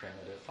kind of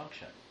primitive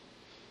function.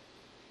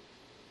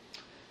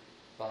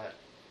 But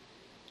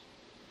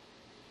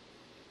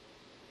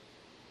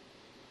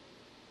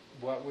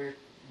what we're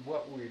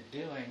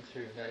doing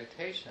through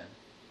meditation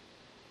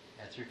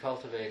and through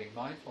cultivating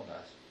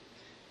mindfulness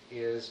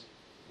is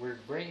we're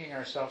bringing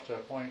ourselves to a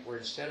point where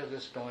instead of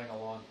this going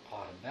along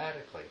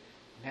automatically,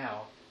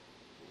 now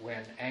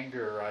when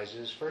anger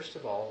arises, first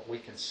of all, we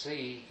can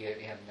see it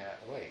in that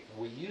way.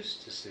 We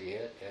used to see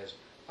it as,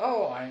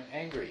 oh, I'm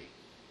angry,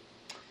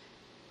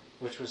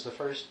 which was the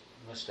first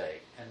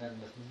mistake. And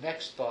then the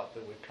next thought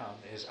that would come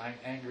is, I'm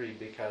angry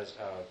because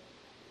of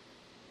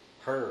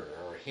her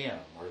or him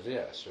or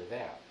this or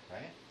that,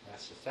 right?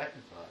 That's the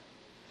second thought.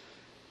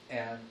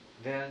 And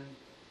then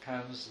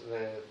comes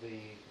the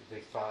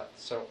thought,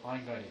 so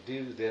I'm going to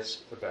do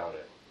this about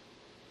it.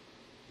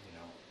 You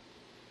know,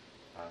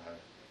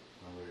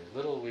 when we're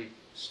little, we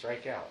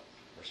strike out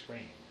or scream,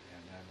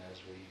 and then as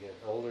we get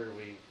older,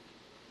 we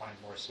find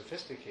more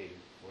sophisticated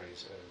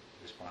ways of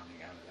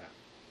responding out of that.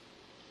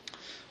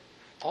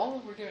 All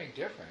that we're doing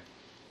different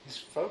is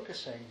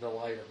focusing the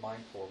light of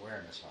mindful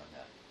awareness on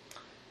that.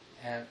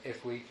 And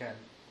if we can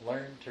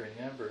learn to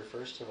remember,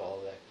 first of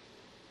all,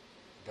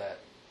 that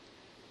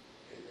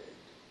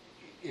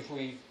if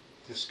we've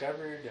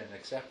discovered and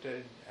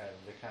accepted and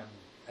become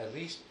at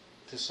least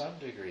to some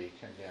degree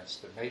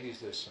convinced that maybe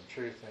there's some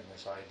truth in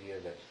this idea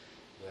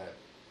that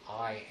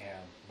I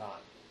am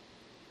not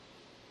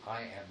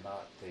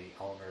the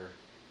owner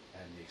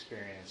and the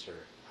experiencer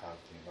of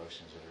the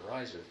emotions that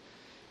arises,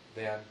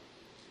 then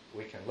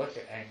we can look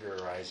at anger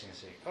arising and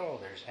say, oh,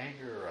 there's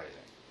anger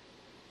arising.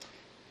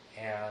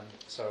 And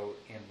so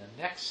in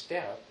the next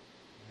step,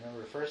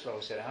 remember, first of all,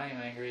 we said, I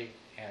am angry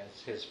and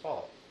it's his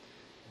fault.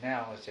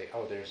 Now let's say,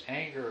 oh, there's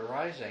anger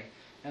arising,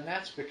 and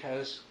that's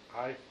because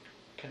I've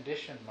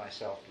conditioned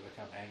myself to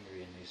become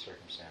angry in these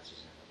circumstances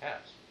in the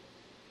past.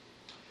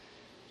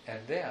 And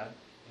then,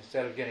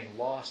 instead of getting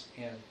lost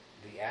in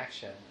the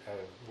action of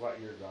what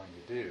you're going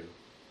to do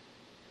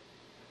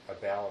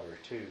about or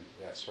to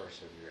that source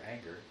of your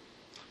anger,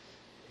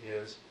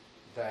 is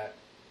that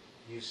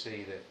you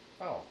see that,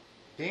 oh,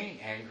 being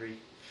angry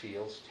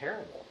feels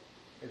terrible.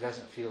 It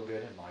doesn't feel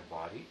good in my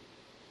body.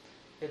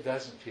 It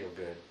doesn't feel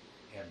good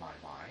in my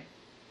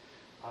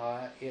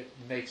mind. It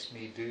makes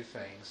me do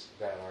things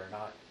that are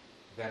not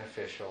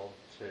beneficial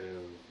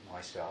to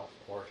myself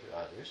or to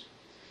others.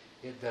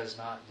 It does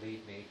not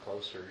lead me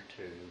closer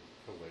to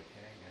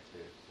awakening and to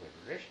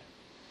liberation.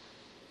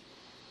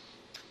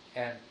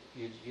 And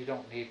you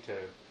don't need to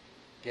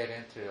get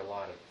into a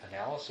lot of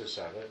analysis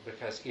of it,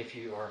 because if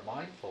you are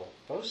mindful,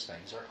 those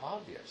things are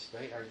obvious.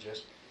 They are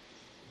just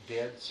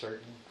dead,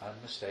 certain,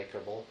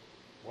 unmistakable,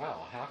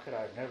 wow, how could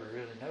I have never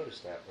really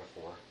noticed that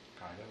before,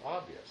 kind of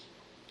obvious.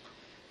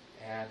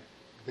 And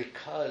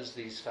because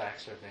these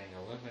facts are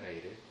being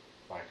illuminated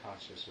by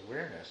conscious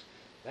awareness,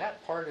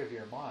 that part of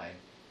your mind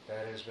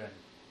that has been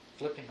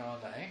flipping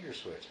on the anger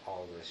switch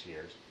all these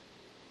years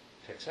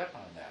picks up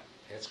on that.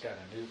 It's got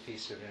a new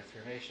piece of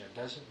information. It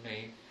doesn't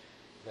mean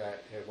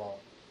that it won't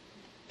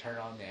turn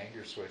on the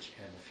anger switch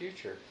in the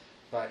future,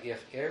 but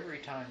if every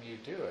time you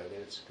do it,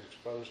 it's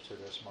exposed to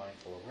this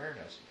mindful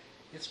awareness,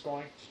 it's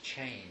going to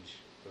change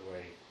the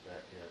way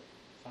that it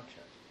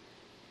functions.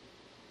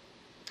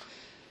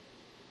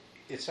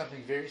 It's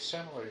something very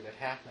similar that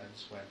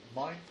happens when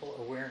mindful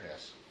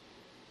awareness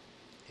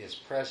is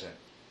present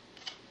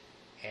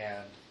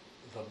and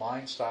the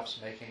mind stops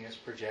making its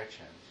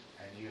projections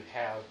and you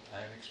have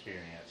an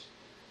experience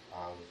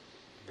of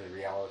the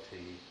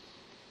reality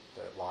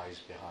that lies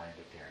behind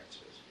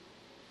appearances.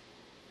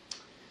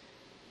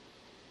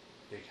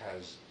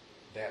 Because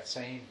that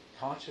same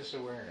conscious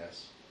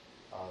awareness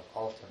of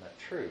ultimate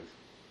truth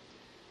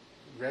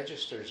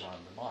registers on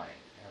the mind,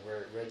 and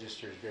where it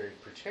registers very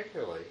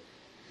particularly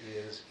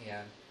is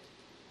in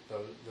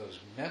those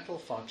mental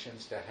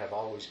functions that have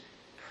always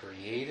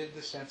created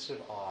the sense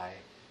of I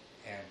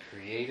and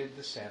created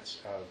the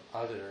sense of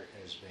other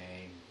as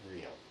being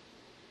real.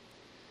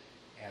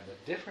 And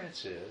the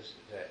difference is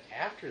that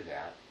after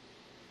that,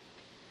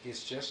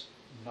 it's just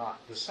not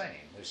the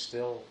same. There's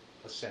still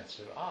a sense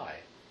of I,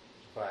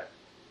 but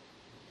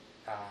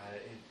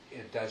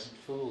it doesn't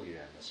fool you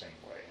in the same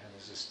way. And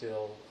there's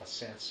still a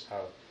sense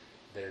of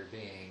there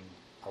being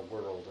a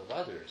world of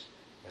others,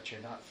 but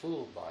you're not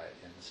fooled by it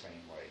in the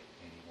same way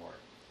anymore.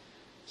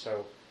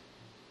 So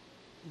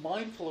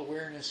mindful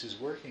awareness is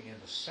working in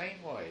the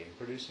same way and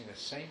producing the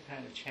same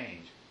kind of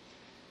change,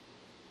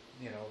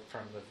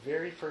 from the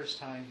very first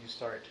time you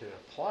start to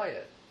apply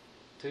it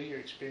to your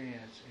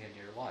experience in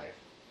your life,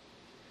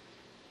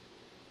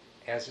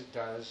 as it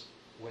does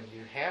when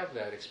you have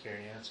that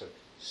experience of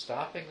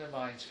stopping the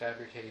mind's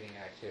fabricating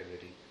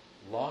activity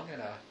long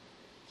enough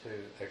to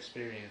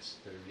experience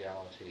the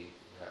reality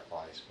that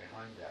lies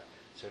behind that.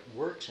 So it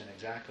works in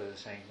exactly the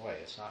same way.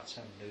 It's not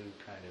some new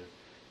kind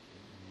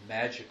of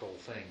magical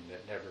thing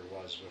that never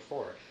was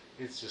before.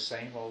 It's the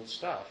same old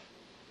stuff,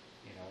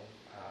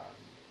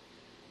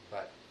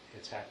 but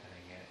it's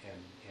happening in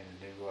a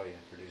new way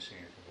and producing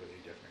a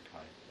completely different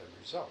kind of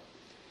result.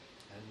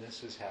 And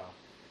this is how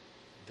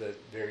the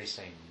very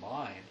same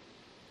mind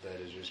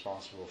that is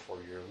responsible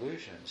for your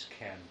illusions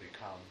can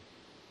become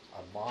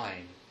a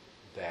mind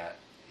that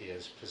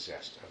is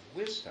possessed of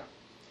wisdom.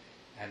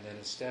 And then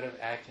instead of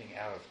acting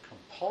out of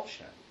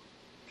compulsion,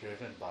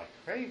 driven by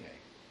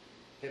craving,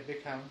 it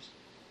becomes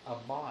a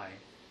mind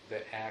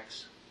that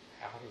acts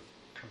out of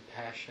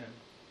compassion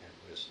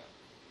and wisdom.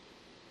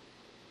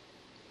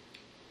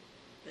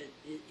 But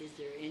is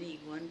there any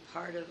one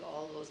part of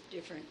all those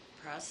different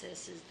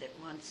processes that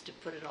wants to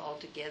put it all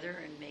together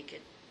and make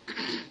it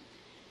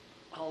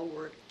all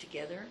work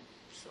together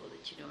so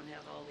that you don't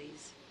have all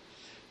these?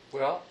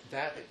 Well,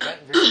 that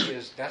really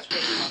is, that's what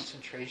the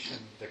concentration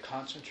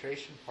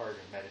part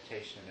of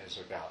meditation is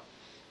about.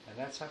 And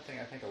that's something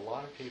I think a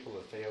lot of people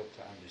have failed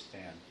to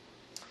understand.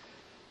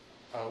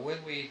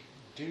 When we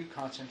do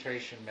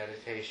concentration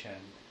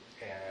meditation,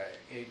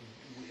 it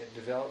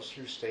develops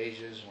through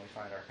stages, and we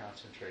find our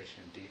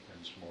concentration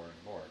deepens more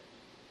and more.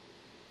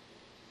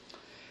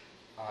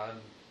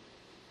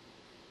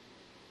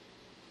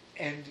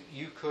 And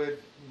you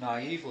could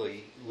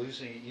naively,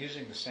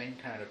 using the same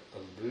kind of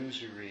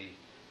illusory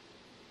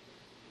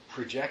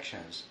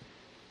projections,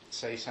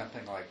 say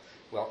something like,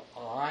 well,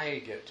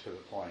 I get to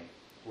the point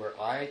where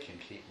I can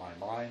keep my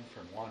mind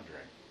from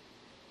wandering.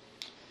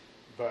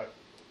 But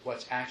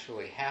what's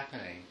actually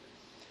happening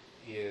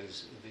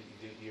is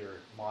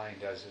your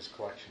mind, as this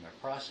collection of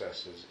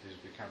processes, is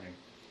becoming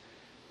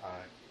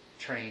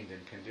trained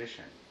and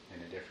conditioned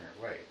in a different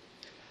way.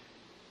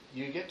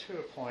 You get to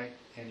a point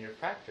in your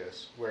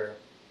practice where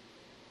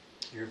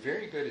you're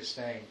very good at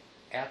staying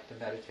at the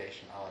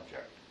meditation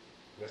object,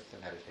 with the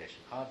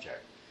meditation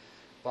object.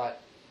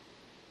 But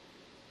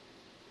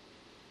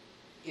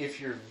if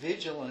your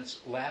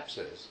vigilance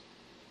lapses,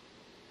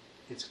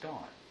 it's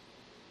gone.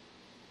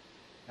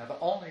 Now, the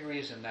only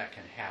reason that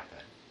can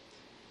happen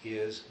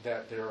is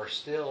that there are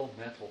still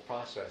mental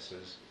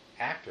processes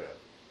active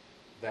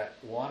that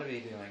want to be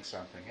doing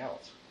something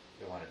else.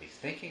 They want to be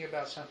thinking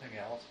about something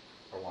else,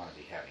 or want to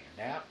be having a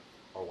nap,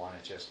 or want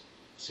to just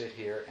sit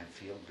here and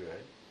feel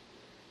good,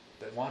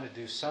 that want to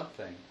do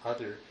something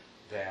other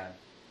than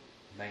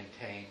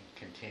maintain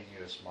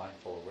continuous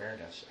mindful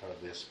awareness of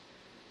this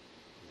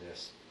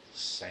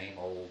same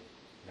old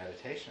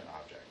meditation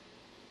object.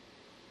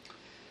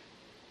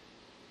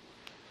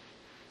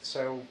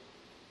 So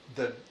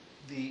the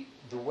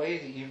way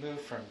that you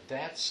move from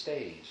that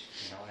stage,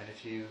 and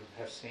if you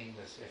have seen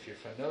this, if you're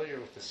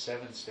familiar with the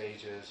 7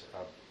 stages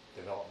of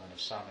development of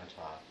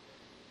samatha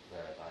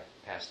that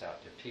I've passed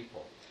out to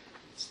people,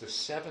 it's the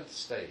 7th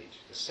stage.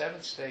 The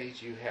 7th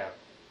stage, you have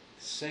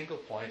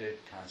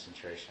single-pointed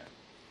concentration.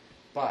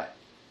 But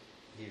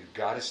you've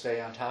got to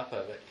stay on top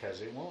of it because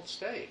it won't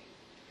stay.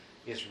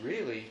 It's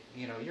really,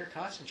 your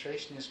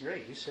concentration is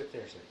great. You sit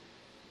there and say,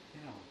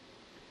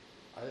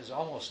 there's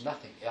almost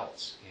nothing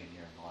else in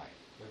your mind.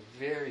 A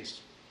very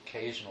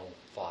occasional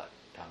thought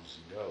comes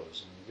and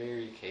goes, and a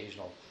very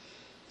occasional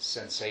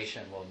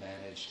sensation will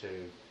manage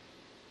to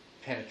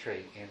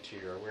penetrate into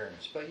your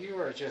awareness. But you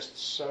are just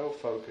so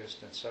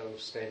focused and so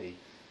steady,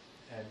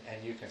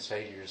 and you can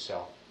say to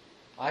yourself,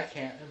 I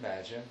can't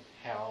imagine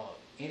how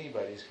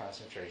anybody's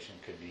concentration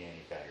could be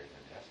any better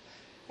than this.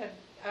 And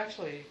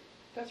actually,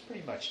 that's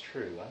pretty much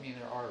true. I mean,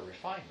 there are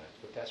refinements,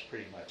 but that's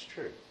pretty much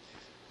true.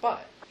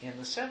 But in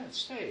the 7th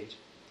stage,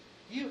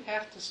 you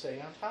have to stay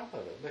on top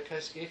of it,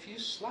 because if you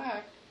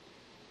slack,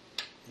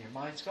 your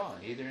mind's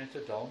gone, either into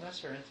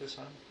dullness or into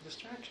some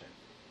distraction.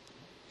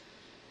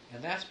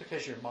 And that's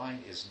because your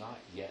mind is not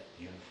yet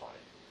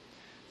unified.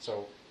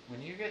 So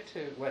when you get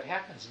to what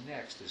happens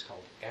next is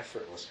called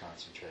effortless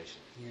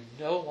concentration. You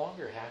no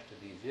longer have to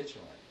be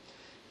vigilant.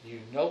 You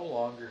no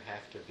longer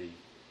have to be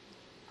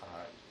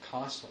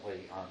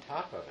constantly on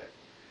top of it.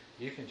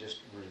 You can just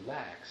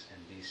relax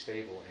and be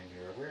stable in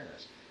your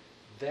awareness.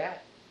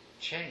 That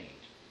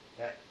change,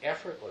 that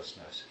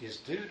effortlessness, is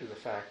due to the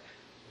fact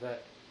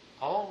that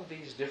all of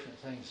these different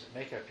things that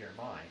make up your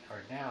mind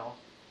are now,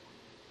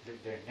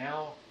 they're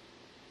now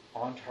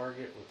on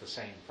target with the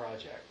same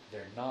project.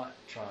 They're not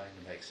trying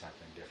to make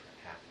something different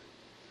happen.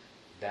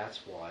 That's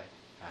why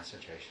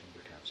concentration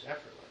becomes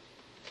effortless.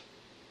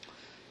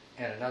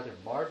 And another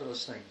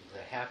marvelous thing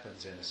that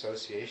happens in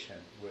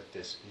association with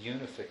this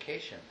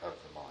unification of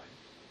the mind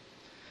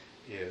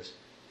is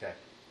that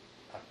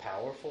a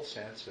powerful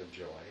sense of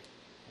joy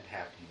and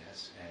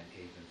happiness and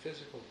even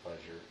physical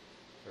pleasure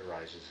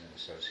arises in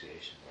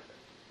association with it.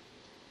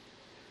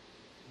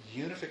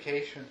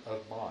 Unification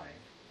of mind,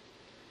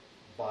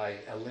 by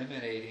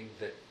eliminating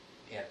the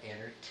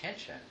inner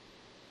tension,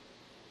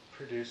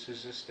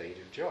 produces a state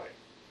of joy.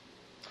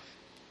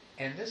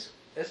 And this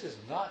is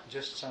not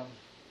just some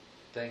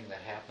thing that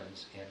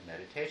happens in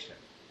meditation.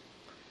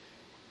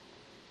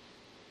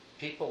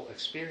 People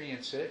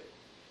experience it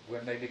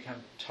when they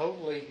become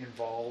totally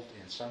involved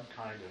in some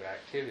kind of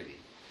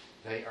activity.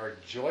 They are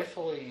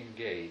joyfully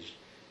engaged,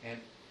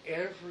 and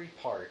every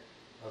part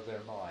of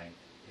their mind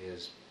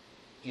is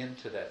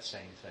into that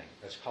same thing.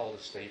 That's called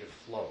a state of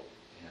flow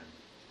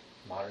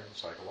modern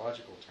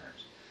psychological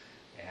terms.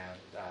 And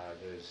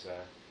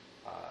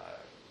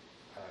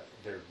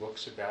there are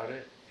books about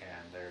it,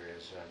 and there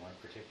is one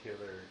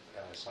particular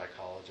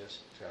psychologist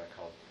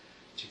called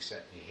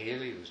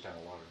Csikszentmihalyi who's done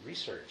a lot of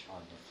research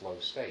on the flow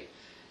state.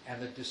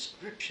 And the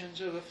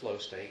descriptions of the flow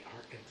state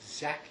are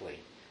exactly,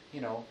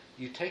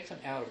 you take them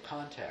out of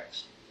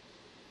context.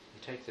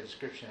 You take the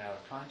description out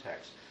of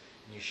context,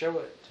 and you show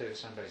it to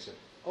somebody and say,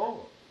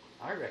 oh,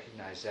 I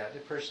recognize that. The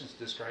person's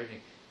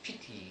describing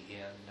piti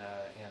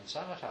in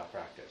samatha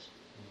practice.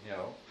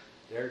 No,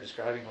 they're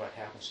describing what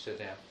happens to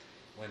them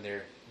when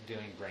they're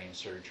doing brain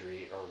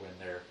surgery, or when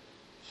they're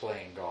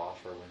playing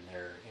golf, or when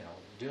they're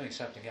doing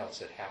something else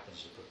that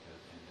happens to put them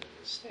into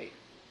this state.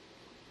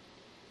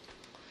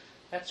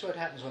 That's what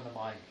happens when the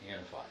mind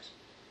unifies.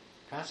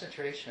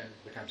 Concentration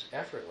becomes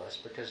effortless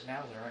because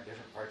now there aren't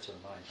different parts of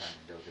the mind trying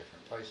to go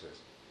different places.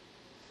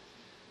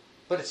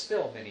 But it's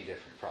still many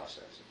different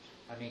processes.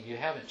 I mean, you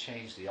haven't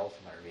changed the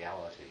ultimate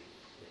reality.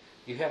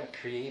 You haven't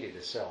created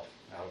a self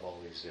out of all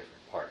these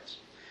different parts.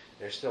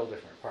 They're still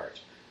different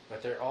parts.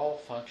 But they're all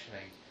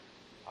functioning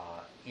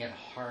in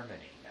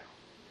harmony now.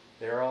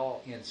 They're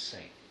all in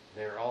sync.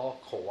 They're all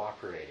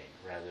cooperating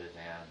rather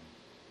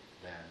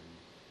than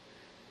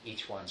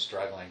each one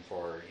struggling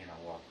for,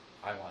 well,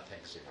 I want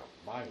things to go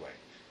my way.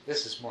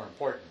 This is more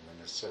important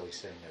than this silly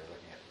sitting there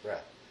looking at the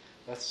breath.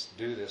 Let's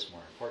do this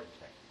more important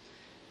thing.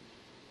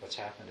 What's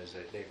happened is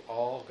that they've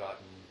all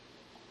gotten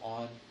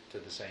on to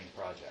the same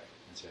project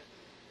and said,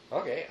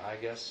 okay, I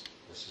guess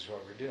this is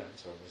what we're doing,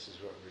 so this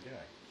is what we're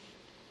doing.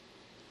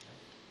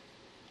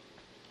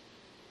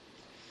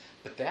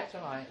 But that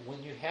time,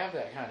 when you have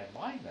that kind of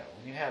mind, though,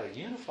 when you have a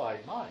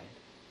unified mind,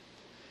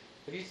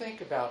 if you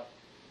think about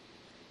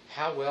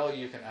how well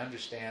you can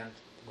understand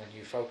when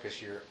you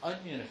focus your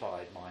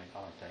ununified mind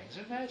on things,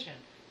 imagine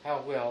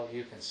how well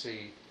you can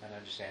see and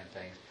understand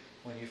things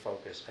when you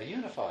focus a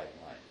unified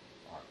mind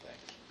on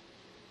things.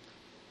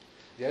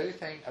 The other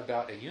thing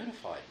about a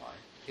unified mind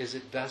is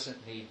it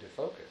doesn't need to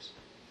focus.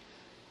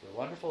 The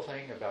wonderful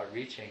thing about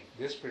reaching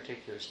this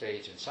particular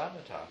stage in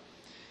samatha,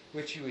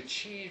 which you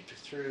achieved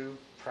through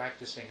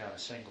practicing on a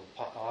single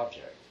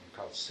object,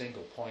 called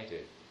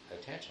single-pointed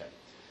attention.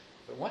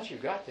 But once you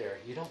got there,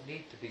 you don't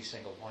need to be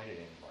single-pointed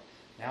anymore.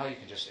 Now you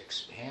can just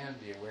expand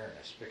the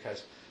awareness,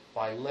 because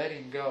by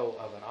letting go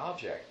of an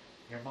object,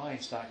 your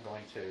mind's not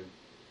going to,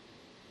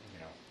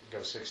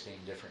 go 16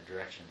 different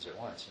directions at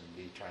once and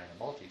be trying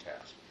to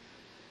multitask.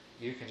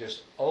 You can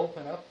just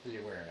open up the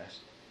awareness,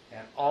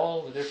 and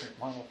all the different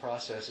mental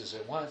processes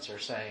at once are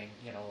saying,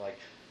 like,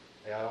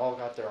 they all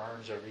got their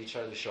arms over each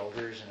other's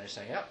shoulders, and they're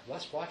saying, yep,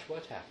 let's watch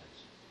what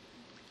happens.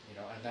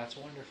 And that's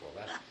wonderful.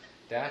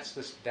 That's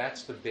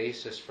the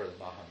basis for the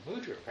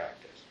Mahamudra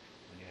practice.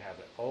 When you have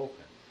it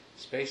open,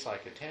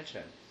 space-like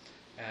attention,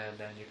 and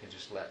then you can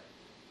just let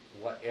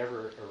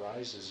whatever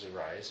arises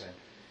arise,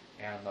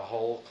 and the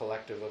whole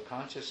collective of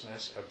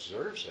consciousness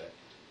observes it,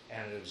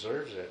 and it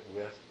observes it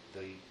with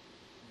the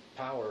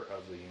power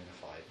of the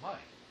unified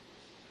mind.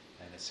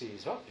 And it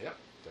sees, oh, yep,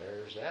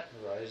 there's that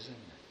arising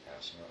and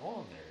passing away. Oh,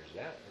 and there's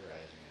that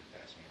arising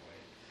and passing away.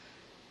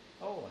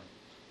 Oh,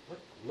 and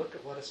look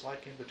at what it's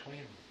like in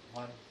between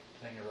one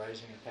thing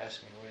arising and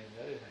passing away and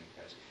the other thing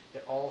passing.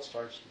 It all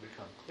starts to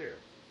become clear.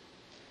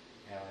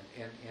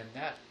 And in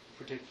that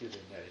particular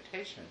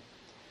meditation,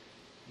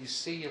 you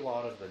see a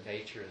lot of the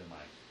nature of the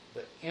mind.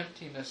 The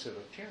emptiness of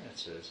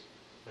appearances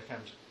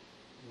becomes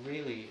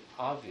really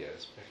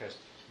obvious, because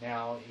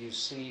now you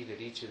see that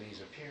each of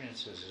these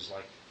appearances is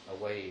like a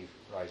wave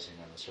rising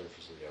on the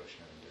surface of the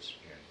ocean and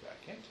disappearing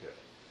back into it.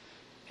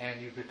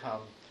 And you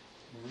become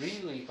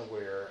really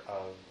aware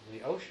of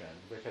the ocean,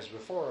 because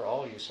before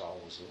all you saw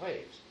was the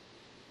waves.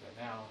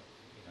 But now,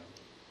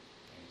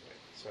 anyway.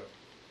 So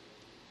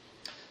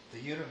the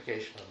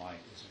unification of the mind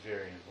is a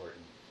very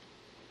important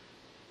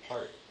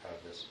part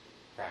of this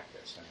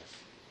practice, and it's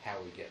how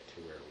we get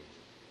to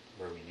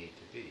where we need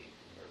to be,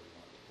 where we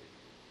want to be.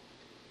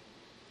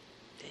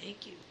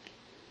 Thank you.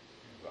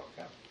 You're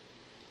welcome.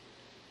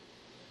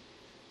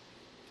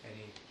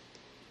 Any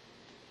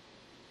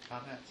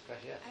comments? Go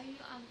ahead. Are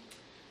you,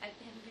 I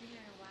haven't been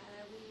here in a while.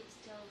 Are we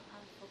still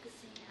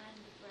focusing on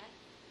the breath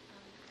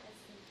as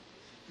in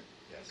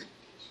Yes.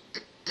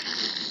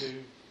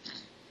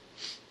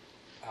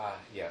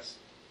 Yes.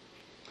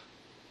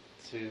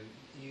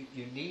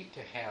 You need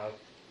to have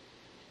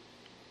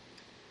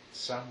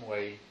some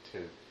way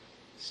to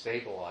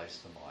stabilize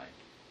the mind.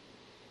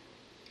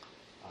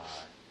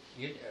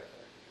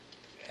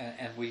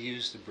 And we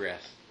use the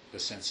breath, the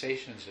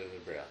sensations of the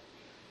breath,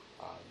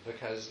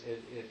 because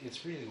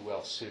it's really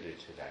well suited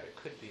to that. It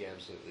could be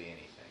absolutely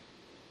anything.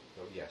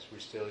 But yes, we're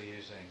still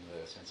using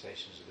the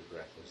sensations of the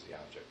breath as the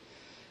object.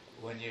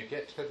 When you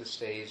get to the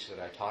stage that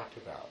I talked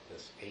about,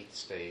 this 8th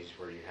stage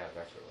where you have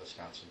effortless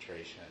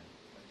concentration,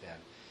 then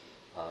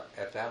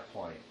at that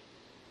point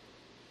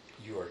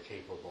you are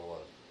capable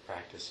of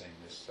practicing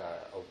this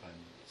open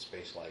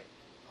space-like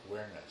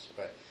awareness.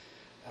 But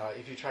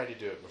if you try to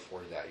do it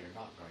before that, you're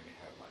not going to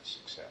have much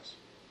success.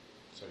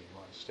 So you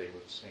want to stay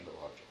with a single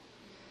object.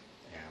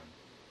 And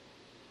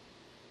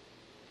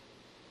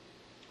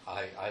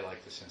I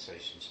like the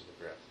sensations of the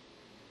breath.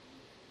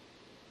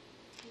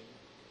 Do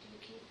you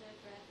keep the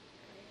breath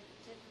or your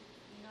tip of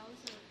your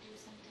nose, or do you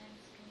sometimes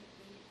can you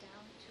bring it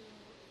down to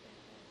the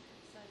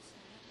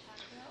Uposatha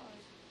chakra, or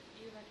do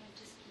you recommend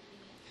just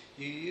keeping it?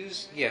 You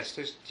use, there? yes,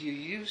 you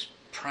use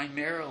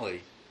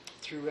primarily,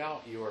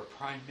 throughout you are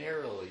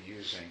primarily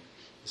using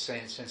the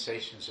same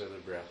sensations of the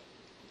breath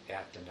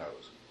at the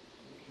nose,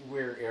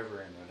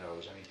 wherever in the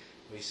nose. I mean,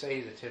 we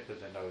say the tip of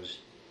the nose,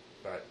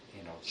 but,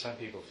 some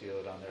people feel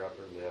it on their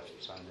upper lip,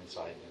 some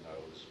inside the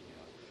nose,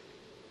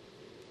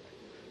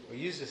 We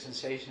use the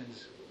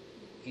sensations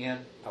in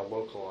a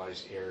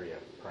localized area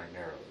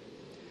primarily.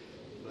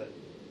 But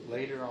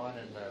later on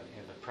in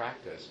the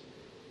practice,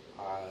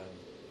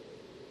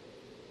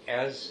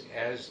 as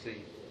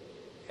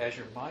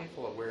your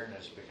mindful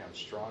awareness becomes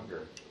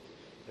stronger,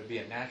 there'd be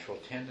a natural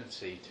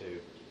tendency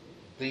to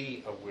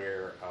be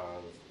aware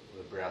of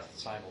the breath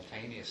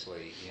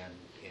simultaneously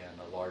in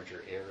a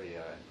larger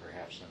area and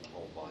perhaps in the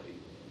whole body.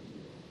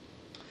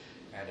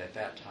 And at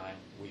that time,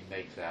 we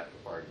make that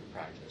a part of the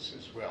practice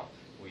as well.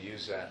 We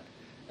use that.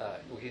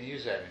 We can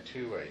use that in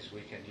two ways.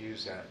 We can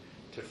use that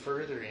to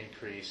further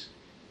increase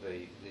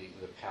the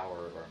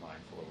power of our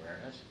mindful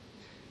awareness,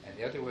 and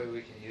the other way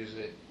we can use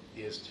it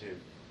is to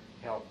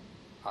help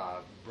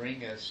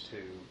bring us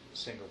to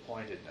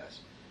single-pointedness.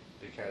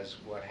 Because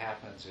what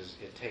happens is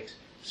it takes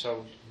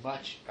so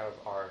much of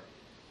our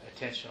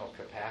attentional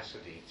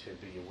capacity to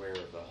be aware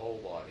of the whole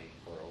body,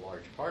 or a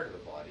large part of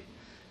the body,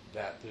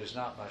 that there's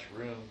not much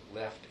room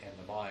left in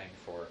the mind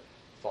for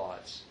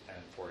thoughts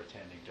and for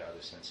attending to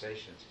other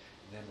sensations.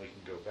 And then we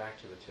can go back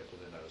to the tip of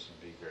the nose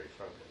and be very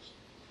focused.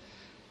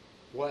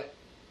 What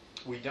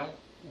we don't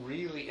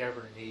really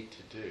ever need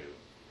to do,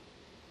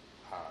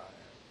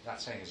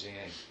 not saying there's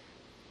anything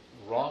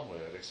wrong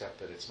with it, except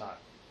that it's not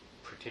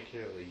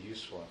particularly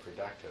useful and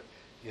productive,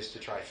 is to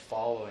try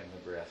following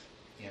the breath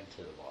into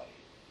the body.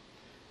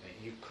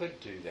 You could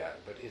do that,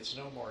 but it's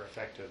no more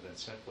effective than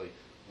simply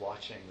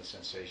watching the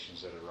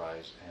sensations that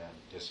arise and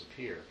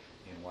disappear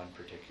in one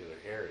particular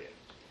area.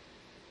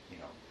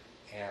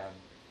 And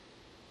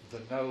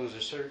the nose,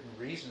 there's certain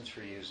reasons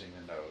for using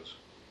the nose,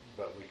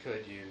 but you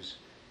could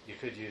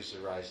use the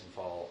rise and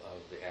fall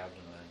of the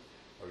abdomen,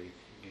 or you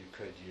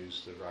could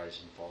use the rise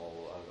and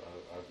fall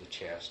of the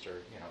chest,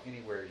 or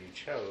anywhere you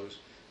chose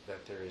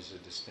that there is a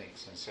distinct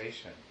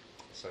sensation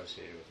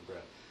associated with the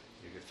breath.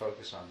 You could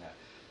focus on that.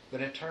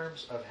 But in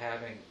terms of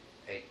having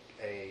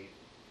a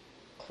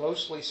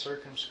closely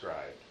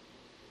circumscribed,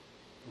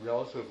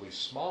 relatively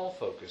small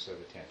focus of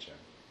attention,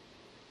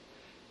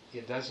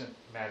 it doesn't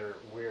matter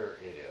where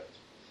it is.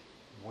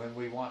 When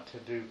we want to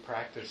do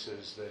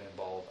practices that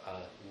involve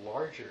a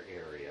larger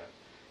area,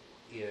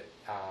 it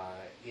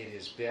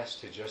is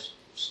best to just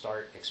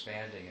start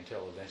expanding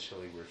until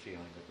eventually we're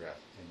feeling the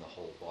breath in the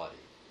whole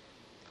body.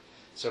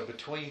 So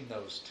between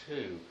those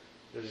two,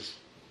 there's,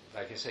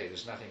 like I say,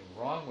 there's nothing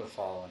wrong with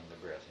following the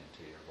breath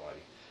into your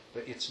body,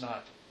 but it's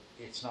not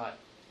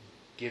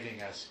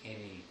giving us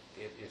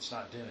it's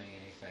not doing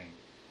anything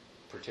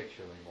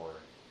particularly more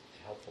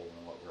helpful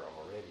than what we're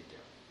already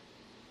doing.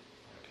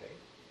 Okay?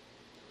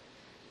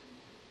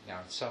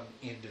 Now, in some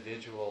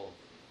individual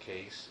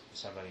case,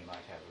 somebody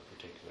might have a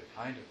particular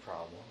kind of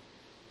problem,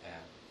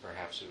 and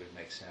perhaps it would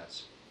make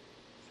sense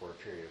for a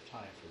period of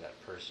time for that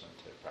person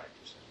to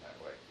practice in that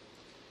way.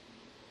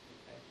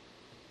 Okay?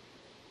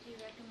 Do you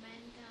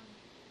recommend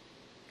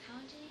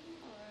counting,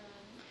 or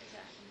is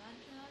that a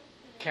mantra?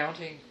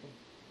 Counting,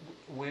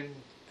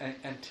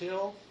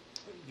 until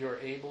you're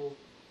able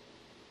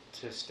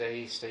to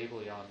stay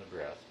stably on the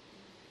breath,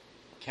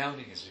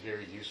 counting is a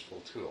very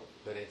useful tool,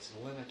 but it's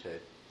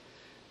limited.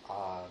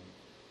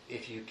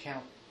 If you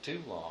count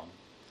too long,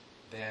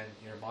 then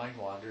your mind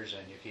wanders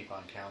and you keep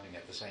on counting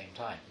at the same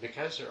time.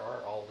 Because there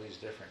are all these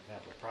different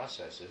mental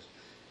processes,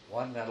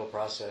 one mental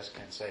process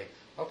can say,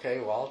 okay,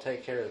 well, I'll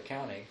take care of the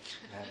counting,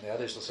 and the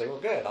others will say, well,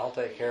 good, I'll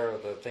take care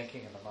of the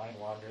thinking and the mind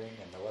wandering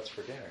and the what's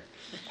for dinner.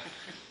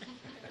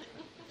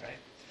 Right?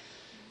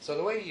 So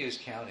the way you use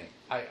counting,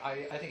 I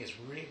think it's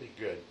really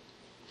good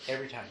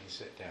every time you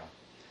sit down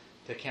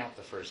to count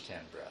the first 10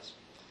 breaths.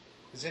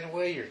 Because in a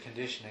way you're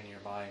conditioning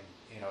your mind,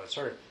 it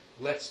sort of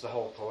lets the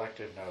whole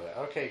collective know that,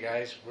 okay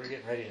guys, we're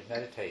getting ready to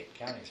meditate,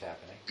 counting's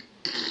happening.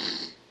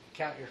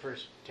 Count your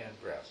first 10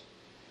 breaths.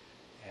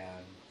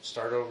 And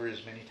start over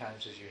as many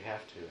times as you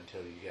have to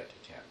until you get to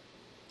 10.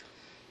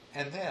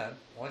 And then,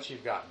 once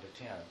you've gotten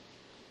to 10,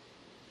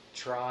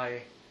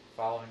 try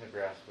following the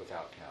breath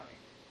without counting.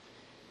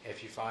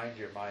 If you find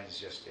your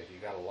mind's if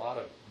you've got a lot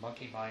of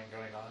monkey mind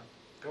going on,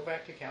 go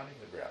back to counting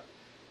the breath.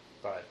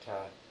 But,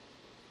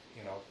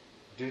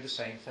 do the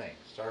same thing.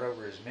 Start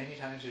over as many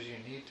times as you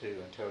need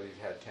to until you've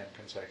had 10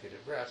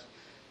 consecutive breaths,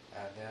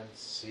 and then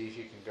see if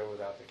you can go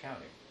without the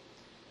counting.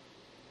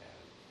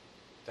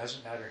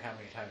 Doesn't matter how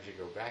many times you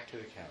go back to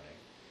the counting,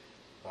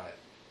 but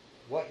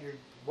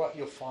what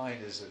you'll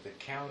find is that the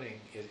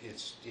counting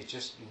it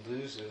just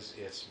loses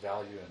its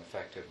value and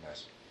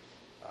effectiveness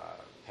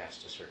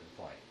past a certain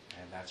point,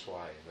 and that's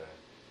why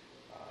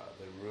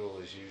the rule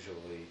is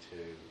usually to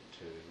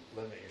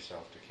limit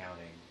yourself to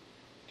counting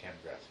 10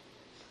 breaths.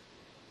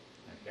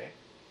 Okay?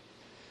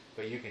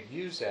 But you can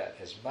use that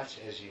as much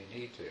as you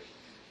need to.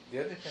 The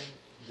other thing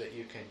that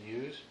you can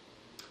use,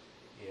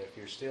 if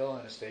you're still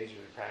in a stage of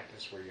the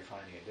practice where you're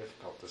finding it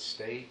difficult to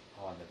stay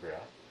on the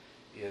breath,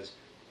 is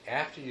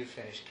after you've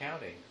finished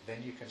counting,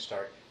 then you can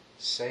start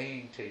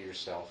saying to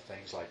yourself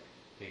things like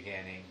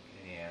beginning,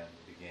 end,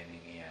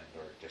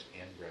 or just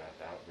in-breath,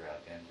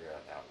 out-breath,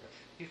 in-breath, out-breath.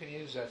 You can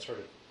use that sort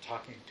of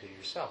talking to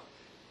yourself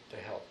to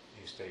help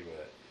you stay with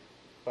it.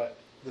 But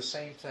the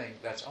same thing,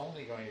 that's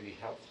only going to be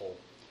helpful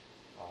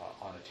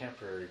on a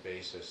temporary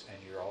basis, and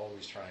you're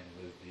always trying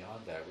to move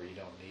beyond that where you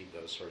don't need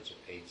those sorts of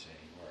aids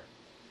anymore.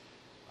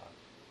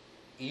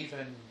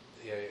 Even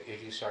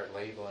if you start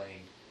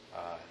labeling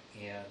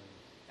in,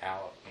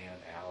 out,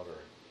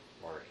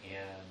 or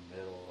in,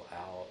 middle,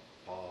 out,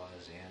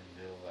 pause,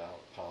 in, middle,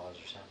 out, pause,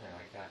 or something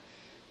like that,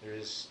 there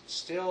is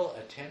still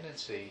a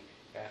tendency,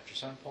 after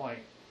some point,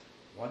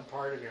 one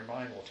part of your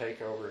mind will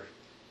take over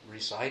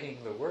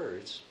reciting the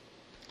words,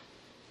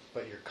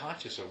 but your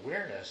conscious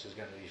awareness is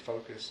going to be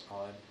focused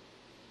on,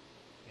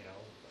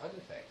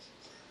 other things.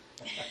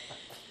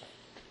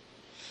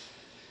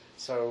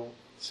 So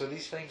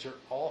these things are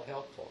all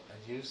helpful,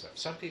 and use them.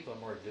 Some people are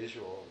more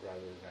visual rather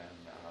than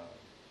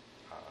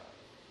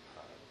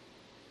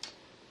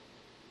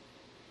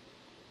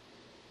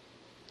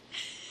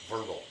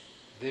verbal.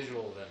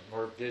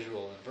 More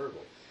visual than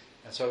verbal.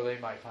 And so they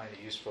might find it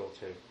useful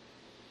to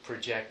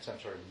project some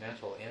sort of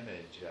mental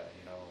image,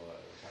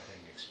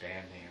 something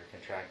expanding or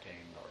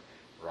contracting or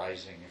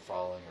rising and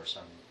falling or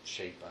some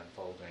shape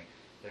unfolding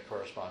that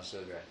corresponds to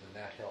the breath, and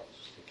that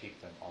helps to keep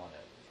them on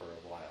it for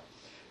a while.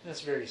 And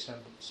it's very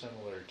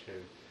similar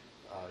to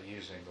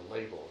using the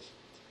labels.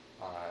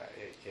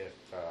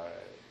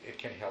 It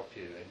can help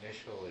you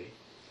initially,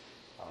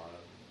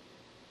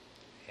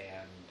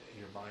 and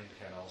your mind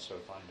can also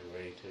find a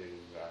way to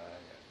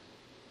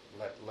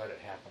let it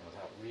happen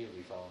without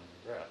really following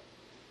the breath.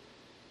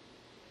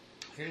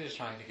 You're just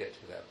trying to get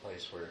to that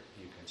place where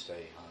you can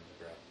stay on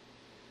the breath.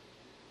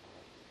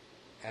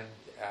 And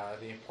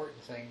the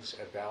important things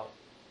about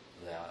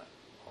that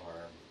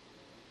are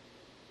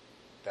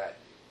that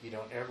you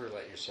don't ever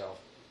let yourself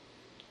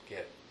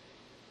get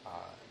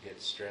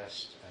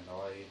stressed,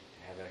 annoyed,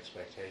 have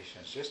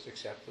expectations. Just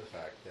accept the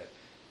fact that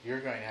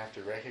you're going to have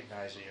to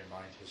recognize that your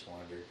mind has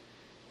wandered,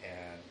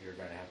 and you're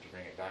going to have to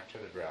bring it back to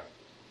the breath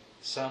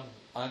some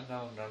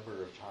unknown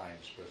number of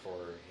times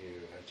before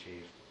you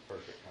achieve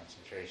perfect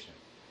concentration.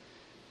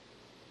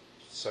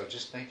 So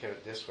just think of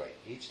it this way.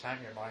 Each time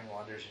your mind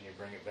wanders and you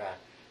bring it back,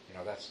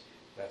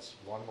 that's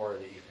one more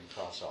that you can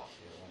cross off.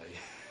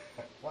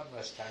 One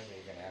less time that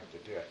you're going to have to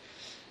do it.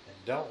 And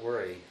don't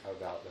worry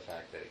about the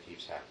fact that it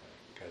keeps happening,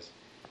 because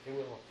it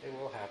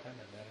will happen,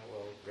 and then it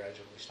will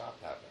gradually stop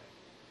happening.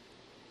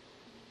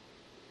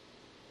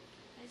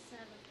 I still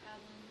have a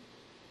problem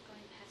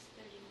going past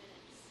 30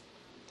 minutes.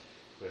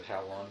 With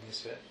how long you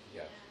sit?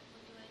 Yeah.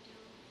 What do I do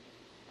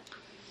after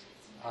 30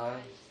 minutes? And my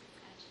body's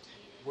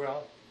agitated.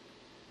 Well,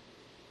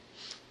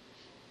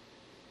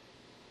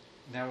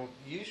 now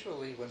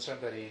usually when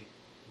somebody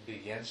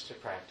begins to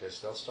practice,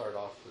 they'll start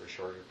off for a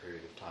shorter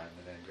period of time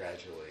and then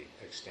gradually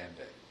extend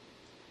it.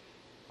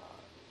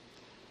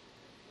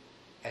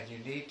 And you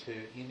need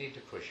to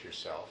push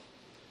yourself.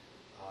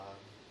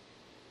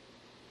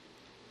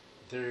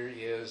 There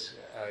is,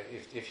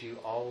 if you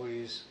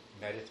always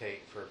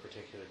meditate for a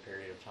particular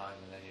period of time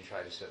and then you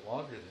try to sit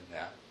longer than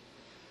that,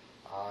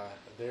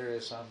 there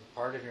is some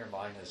part of your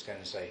mind that's going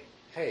to say,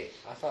 hey,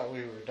 I thought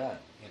we were done,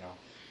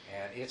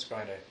 and it's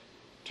going to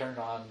turn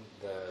on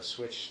the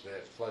switch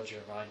that floods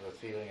your mind with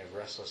feeling of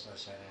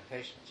restlessness and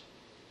impatience.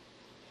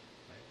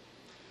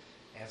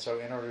 Right? And so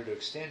in order to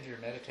extend your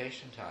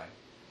meditation time,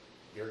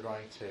 you're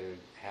going to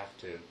have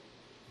to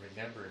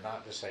remember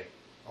not to say,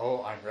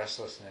 oh, I'm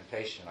restless and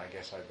impatient, I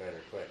guess I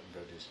better quit and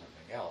go do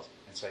something else.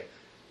 And say,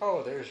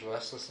 oh, there's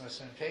restlessness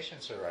and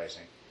impatience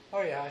arising.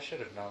 Oh yeah, I should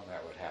have known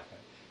that would happen.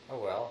 Oh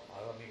well,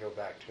 let me go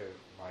back to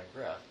my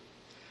breath.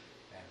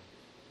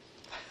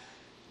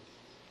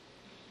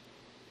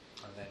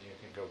 And then you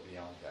can go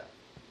beyond that.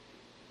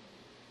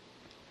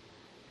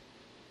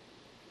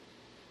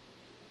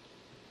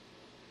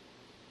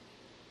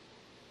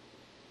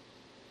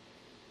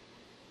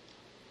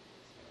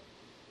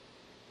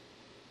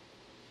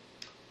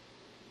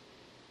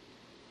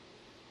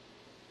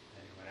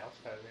 Anyone else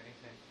have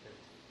anything to?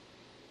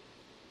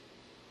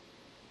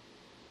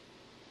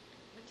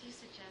 What do you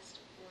suggest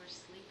for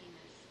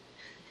sleepiness?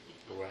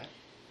 For what?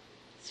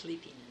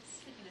 Sleepiness.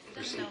 Sleepiness. It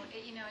For doesn't,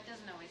 sleep. it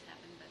doesn't always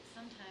happen, but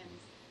sometimes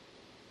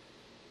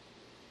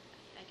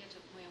I get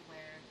to a point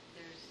where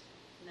there's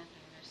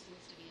nothing. There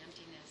seems to be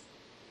emptiness,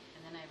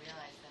 and then I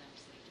realize that I'm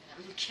sleeping.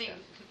 I'm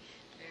getting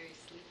very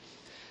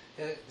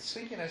sleepy.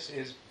 Sleepiness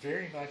is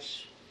very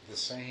much the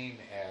same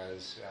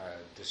as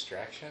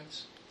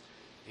distractions.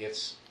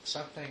 It's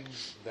something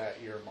that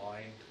your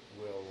mind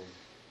will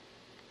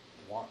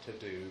want to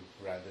do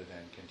rather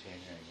than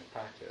continuing the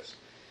practice.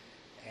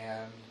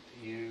 And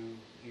you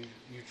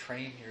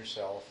train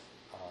yourself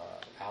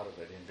out of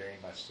it in very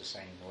much the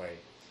same way,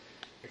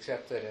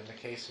 except that in the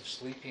case of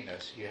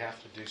sleepiness, you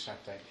have to do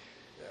something.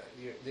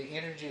 The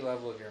energy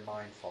level of your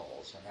mind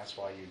falls, and that's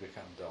why you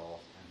become dull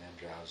and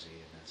then drowsy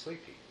and then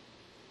sleepy,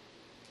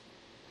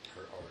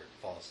 or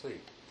fall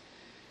asleep.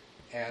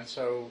 And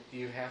so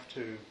you have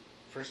to,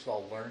 first of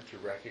all, learn to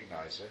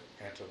recognize it,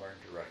 and to learn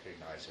to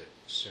recognize it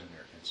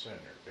sooner and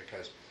sooner,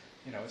 because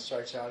it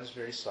starts out as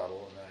very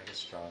subtle, and then it gets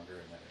stronger,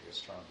 and then it gets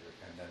stronger,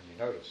 and then you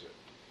notice it.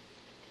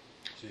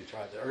 So you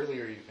try. The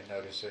earlier you can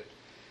notice it,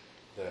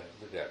 the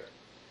better.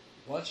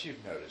 Once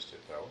you've noticed it,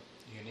 though,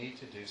 you need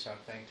to do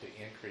something to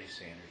increase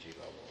the energy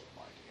level of the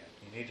mind again.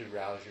 You need to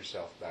rouse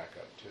yourself back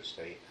up to a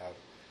state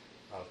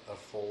of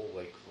full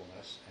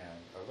wakefulness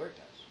and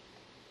alertness.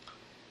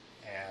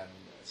 And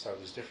so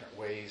there's different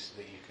ways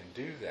that you can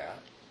do that,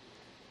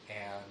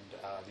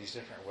 and these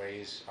different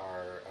ways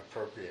are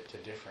appropriate to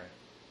different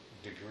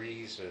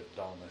degrees of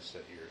dullness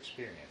that you're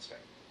experiencing,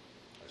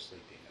 or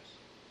sleepiness.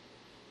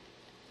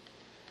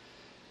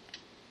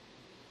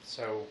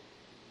 So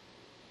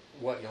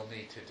what you'll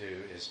need to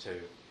do is to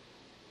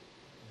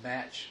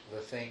match the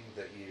thing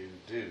that you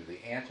do.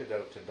 The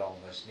antidote to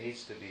dullness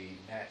needs to be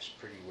matched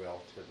pretty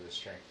well to the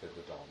strength of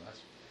the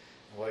dullness.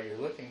 And what you're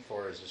looking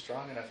for is a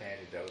strong enough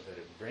antidote that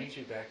it brings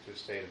you back to a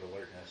state of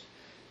alertness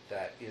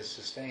that is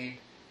sustained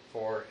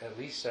for at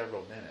least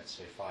several minutes,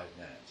 say 5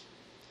 minutes.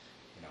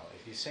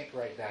 If you sink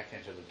right back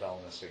into the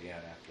dullness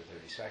again after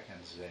 30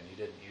 seconds, then you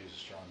didn't use a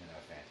strong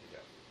enough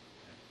antidote.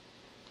 Okay?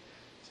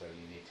 So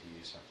you need to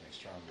use something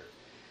stronger.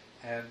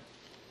 And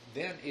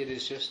then it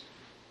is just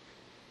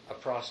a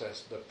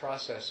process. The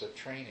process of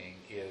training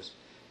is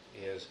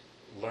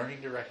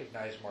learning to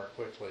recognize more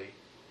quickly,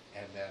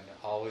 and then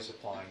always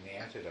applying the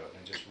antidote,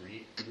 and just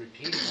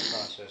repeating the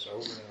process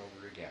over and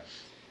over again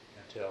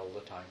until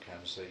the time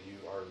comes that you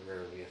are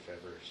rarely, if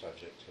ever,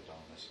 subject to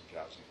dullness and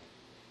drowsiness.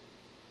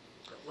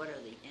 But what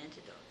are the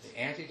antidotes? The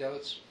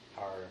antidotes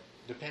are,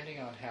 depending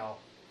on how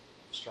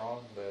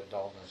strong the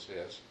dullness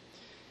is,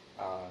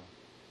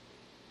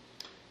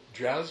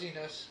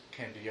 drowsiness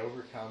can be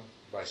overcome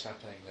by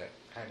something that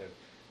kind of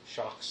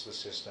shocks the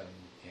system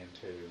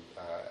into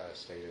a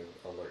state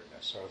of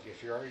alertness. So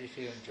if you're already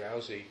feeling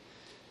drowsy,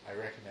 I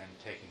recommend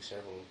taking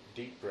several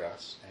deep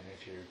breaths, and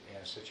if you're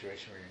in a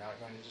situation where you're not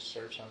going to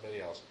disturb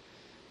somebody else,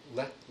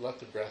 let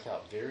the breath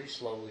out very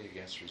slowly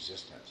against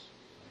resistance.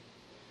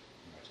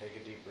 Take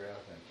a deep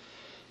breath,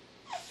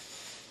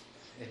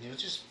 and you'll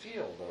just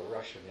feel the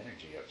rush of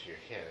energy up to your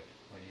head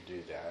when you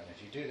do that. And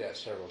if you do that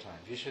several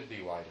times, you should be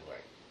wide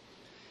awake.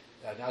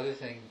 Another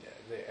thing,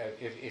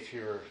 if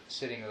you're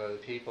sitting with other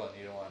people and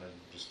you don't want to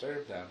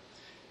disturb them,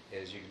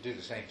 is you can do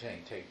the same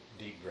thing. Take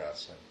deep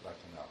breaths and let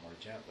them out more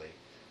gently.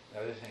 The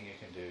other thing you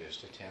can do is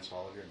to tense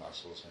all of your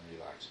muscles and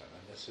relax them.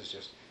 And this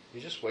is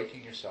you're just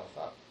waking yourself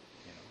up,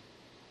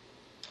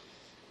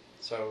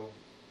 So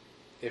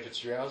if it's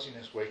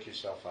drowsiness, wake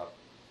yourself up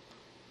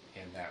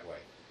in that way.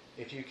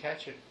 If you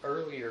catch it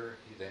earlier,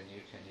 then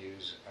you can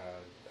use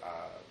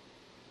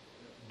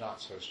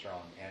not so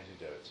strong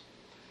antidotes.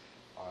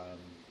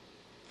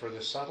 For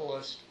the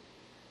subtlest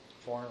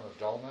form of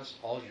dullness,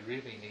 all you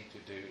really need to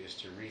do is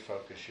to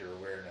refocus your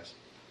awareness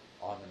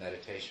on the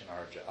meditation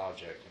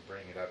object and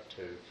bring it up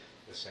to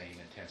the same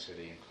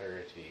intensity and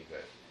clarity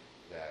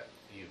that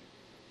you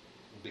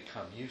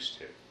become used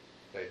to,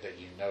 that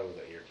you know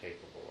that you're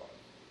capable of.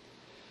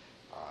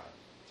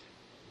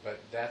 But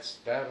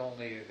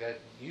that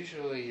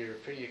usually you're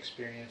a pretty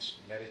experienced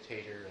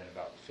meditator in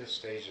about the 5th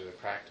stage of the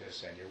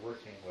practice, and you're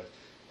working with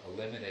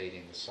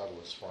eliminating the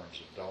subtlest forms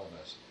of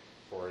dullness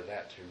for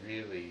that to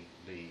really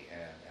be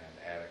an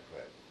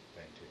adequate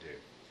thing to do.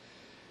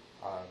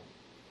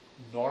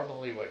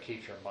 Normally what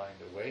keeps your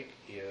mind awake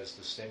is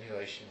the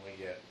stimulation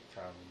we get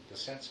from the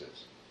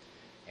senses.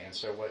 And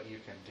so what you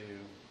can do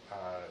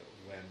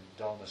when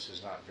dullness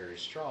is not very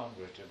strong,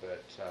 but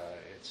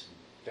it's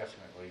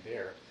definitely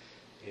there,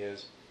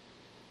 is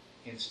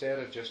instead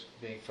of just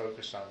being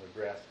focused on the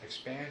breath,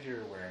 expand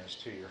your awareness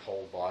to your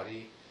whole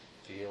body.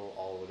 Feel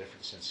all the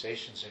different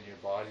sensations in your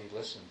body.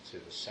 Listen to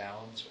the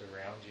sounds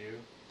around you.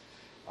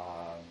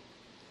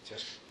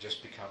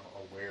 Just become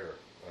aware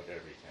of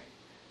everything.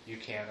 You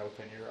can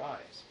open your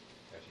eyes.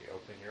 If you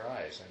open your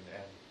eyes,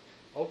 and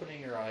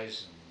opening your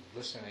eyes and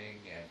listening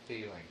and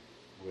feeling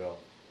will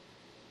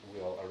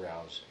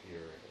arouse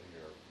your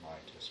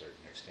mind to a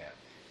certain extent.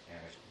 And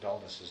if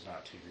dullness is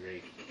not too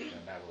great,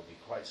 then that will be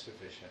quite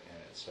sufficient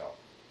in itself.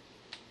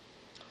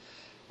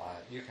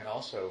 You can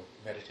also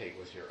meditate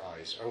with your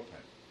eyes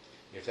open.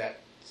 If that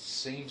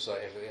seems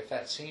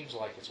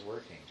like it's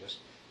working, just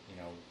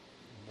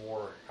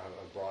more of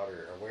a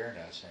broader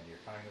awareness, and you're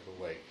kind of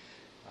awake.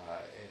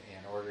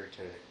 In order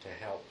to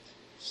help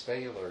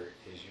stay alert,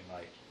 is you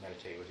might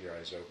meditate with your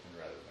eyes open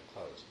rather than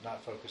closed.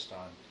 Not focused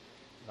on,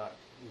 not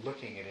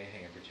looking at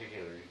anything in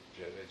particular.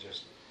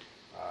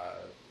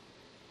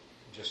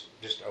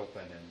 Just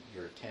open, and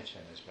your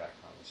attention is back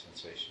on the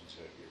sensations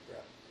of your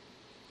breath.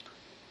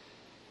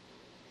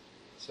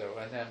 So,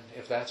 and then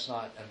if that's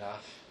not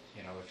enough,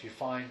 if you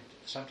find,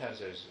 sometimes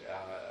there's,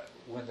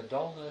 when the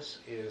dullness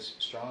is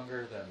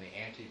stronger than the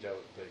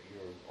antidote that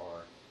you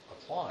are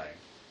applying,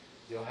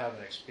 you'll have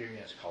an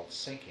experience called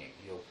sinking.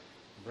 You'll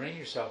bring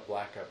yourself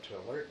back up to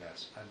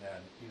alertness, and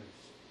then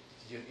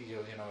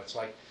it's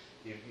like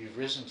you've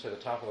risen to the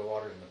top of the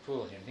water in the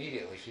pool, and you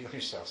immediately feel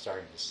yourself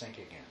starting to sink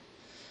again.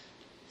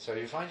 So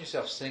you find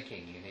yourself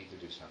sinking, you need to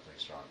do something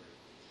stronger.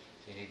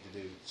 You need to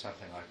do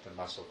something like the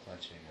muscle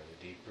clenching or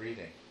the deep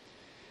breathing.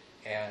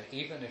 And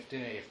even if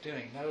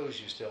doing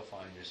those you still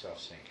find yourself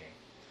sinking,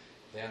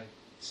 then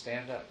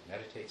stand up,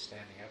 meditate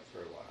standing up for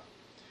a while.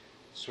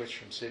 Switch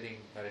from sitting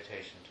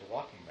meditation to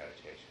walking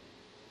meditation.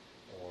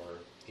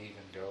 Or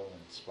even go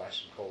and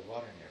splash some cold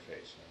water in your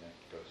face and then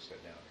go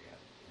sit down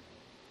again.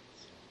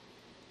 So,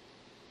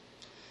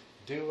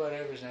 do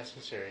whatever's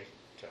necessary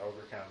to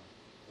overcome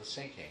the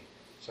sinking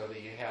so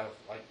that you have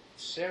like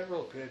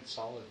several good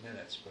solid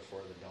minutes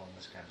before the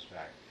dullness comes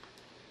back.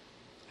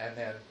 And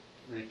then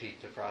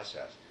repeat the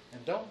process.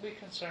 And don't be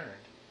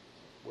concerned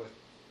with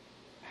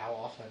how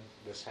often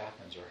this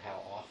happens or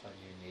how often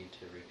you need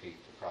to repeat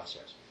the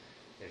process.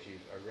 If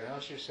you've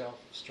aroused yourself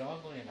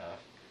strongly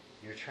enough,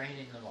 you're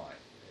training the mind.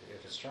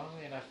 If it's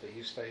strongly enough that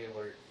you stay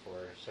alert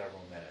for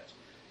several minutes,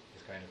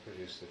 it's going to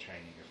produce the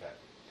training effect.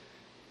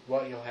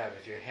 What you'll have,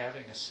 if you're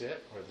having a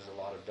sit where there's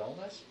a lot of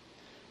dullness,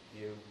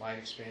 you might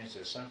experience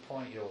at some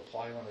point you'll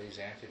apply one of these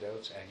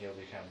antidotes and you'll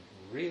become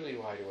really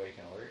wide awake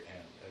and alert,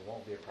 and it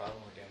won't be a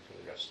problem again for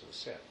the rest of the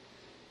sit.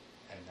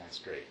 And that's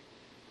great.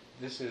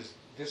 This is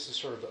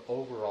sort of the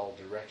overall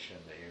direction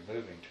that you're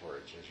moving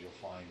towards, as you'll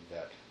find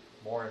that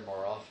more and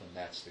more often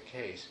that's the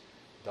case.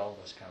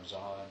 Dullness comes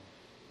on,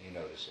 you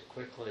notice it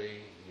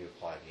quickly, you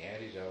apply the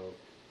antidote,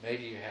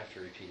 maybe you have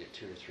to repeat it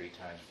 2 or 3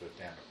 times, but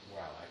then,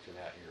 wow, after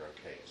that you're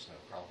okay, it's no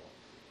problem.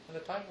 And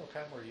the time will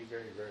come where you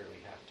very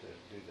rarely have to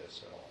do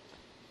this at all.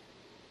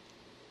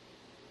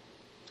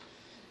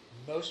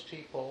 Most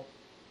people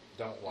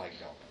don't like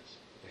dullness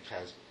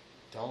because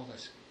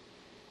dullness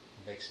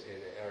makes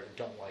it, or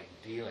don't like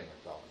dealing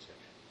with dullness.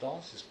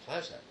 Dullness is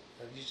pleasant.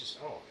 You just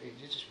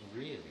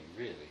really,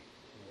 really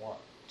want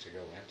to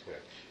go into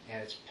it.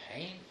 And it's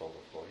painful to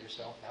pull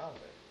yourself out of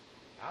it.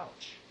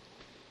 Ouch.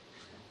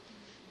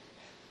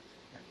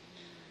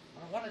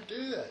 I want to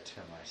do that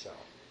to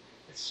myself.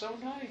 It's so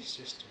nice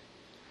just to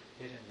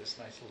get in this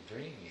nice little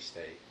dreamy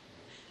state.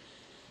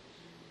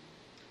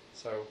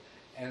 So,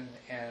 and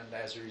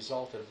as a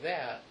result of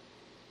that,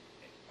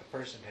 a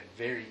person can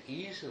very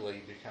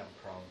easily become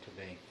prone to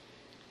being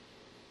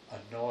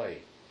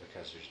annoyed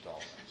because there's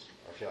dullness,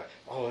 or feel like,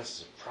 oh,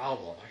 this is a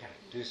problem, I got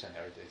to do something,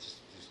 or it's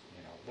just,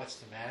 what's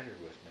the matter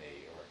with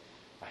me,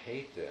 or I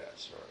hate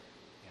this, or,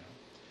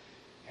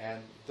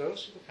 and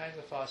those are the kinds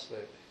of thoughts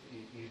that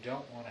you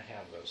don't want to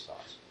have those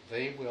thoughts.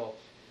 It will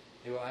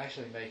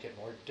actually make it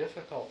more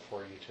difficult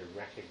for you to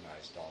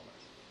recognize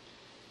dullness,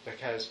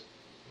 because,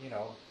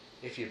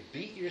 if you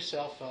beat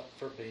yourself up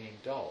for being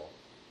dull,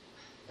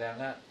 then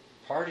that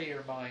part of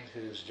your mind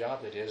whose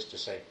job it is to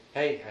say,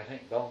 hey, I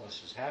think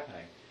dullness is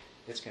happening,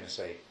 it's going to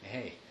say,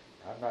 hey,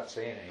 I'm not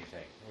saying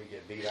anything. We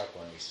get beat up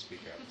when we speak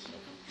up. So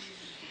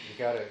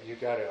you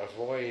got to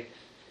avoid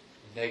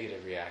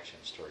negative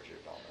reactions towards your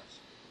dullness.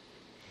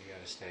 You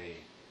got to stay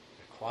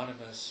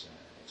equanimous and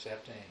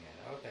accepting,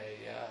 and okay,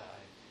 yeah,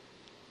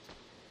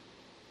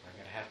 I'm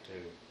going to have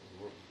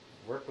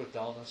to work with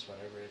dullness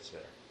whenever it's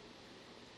there.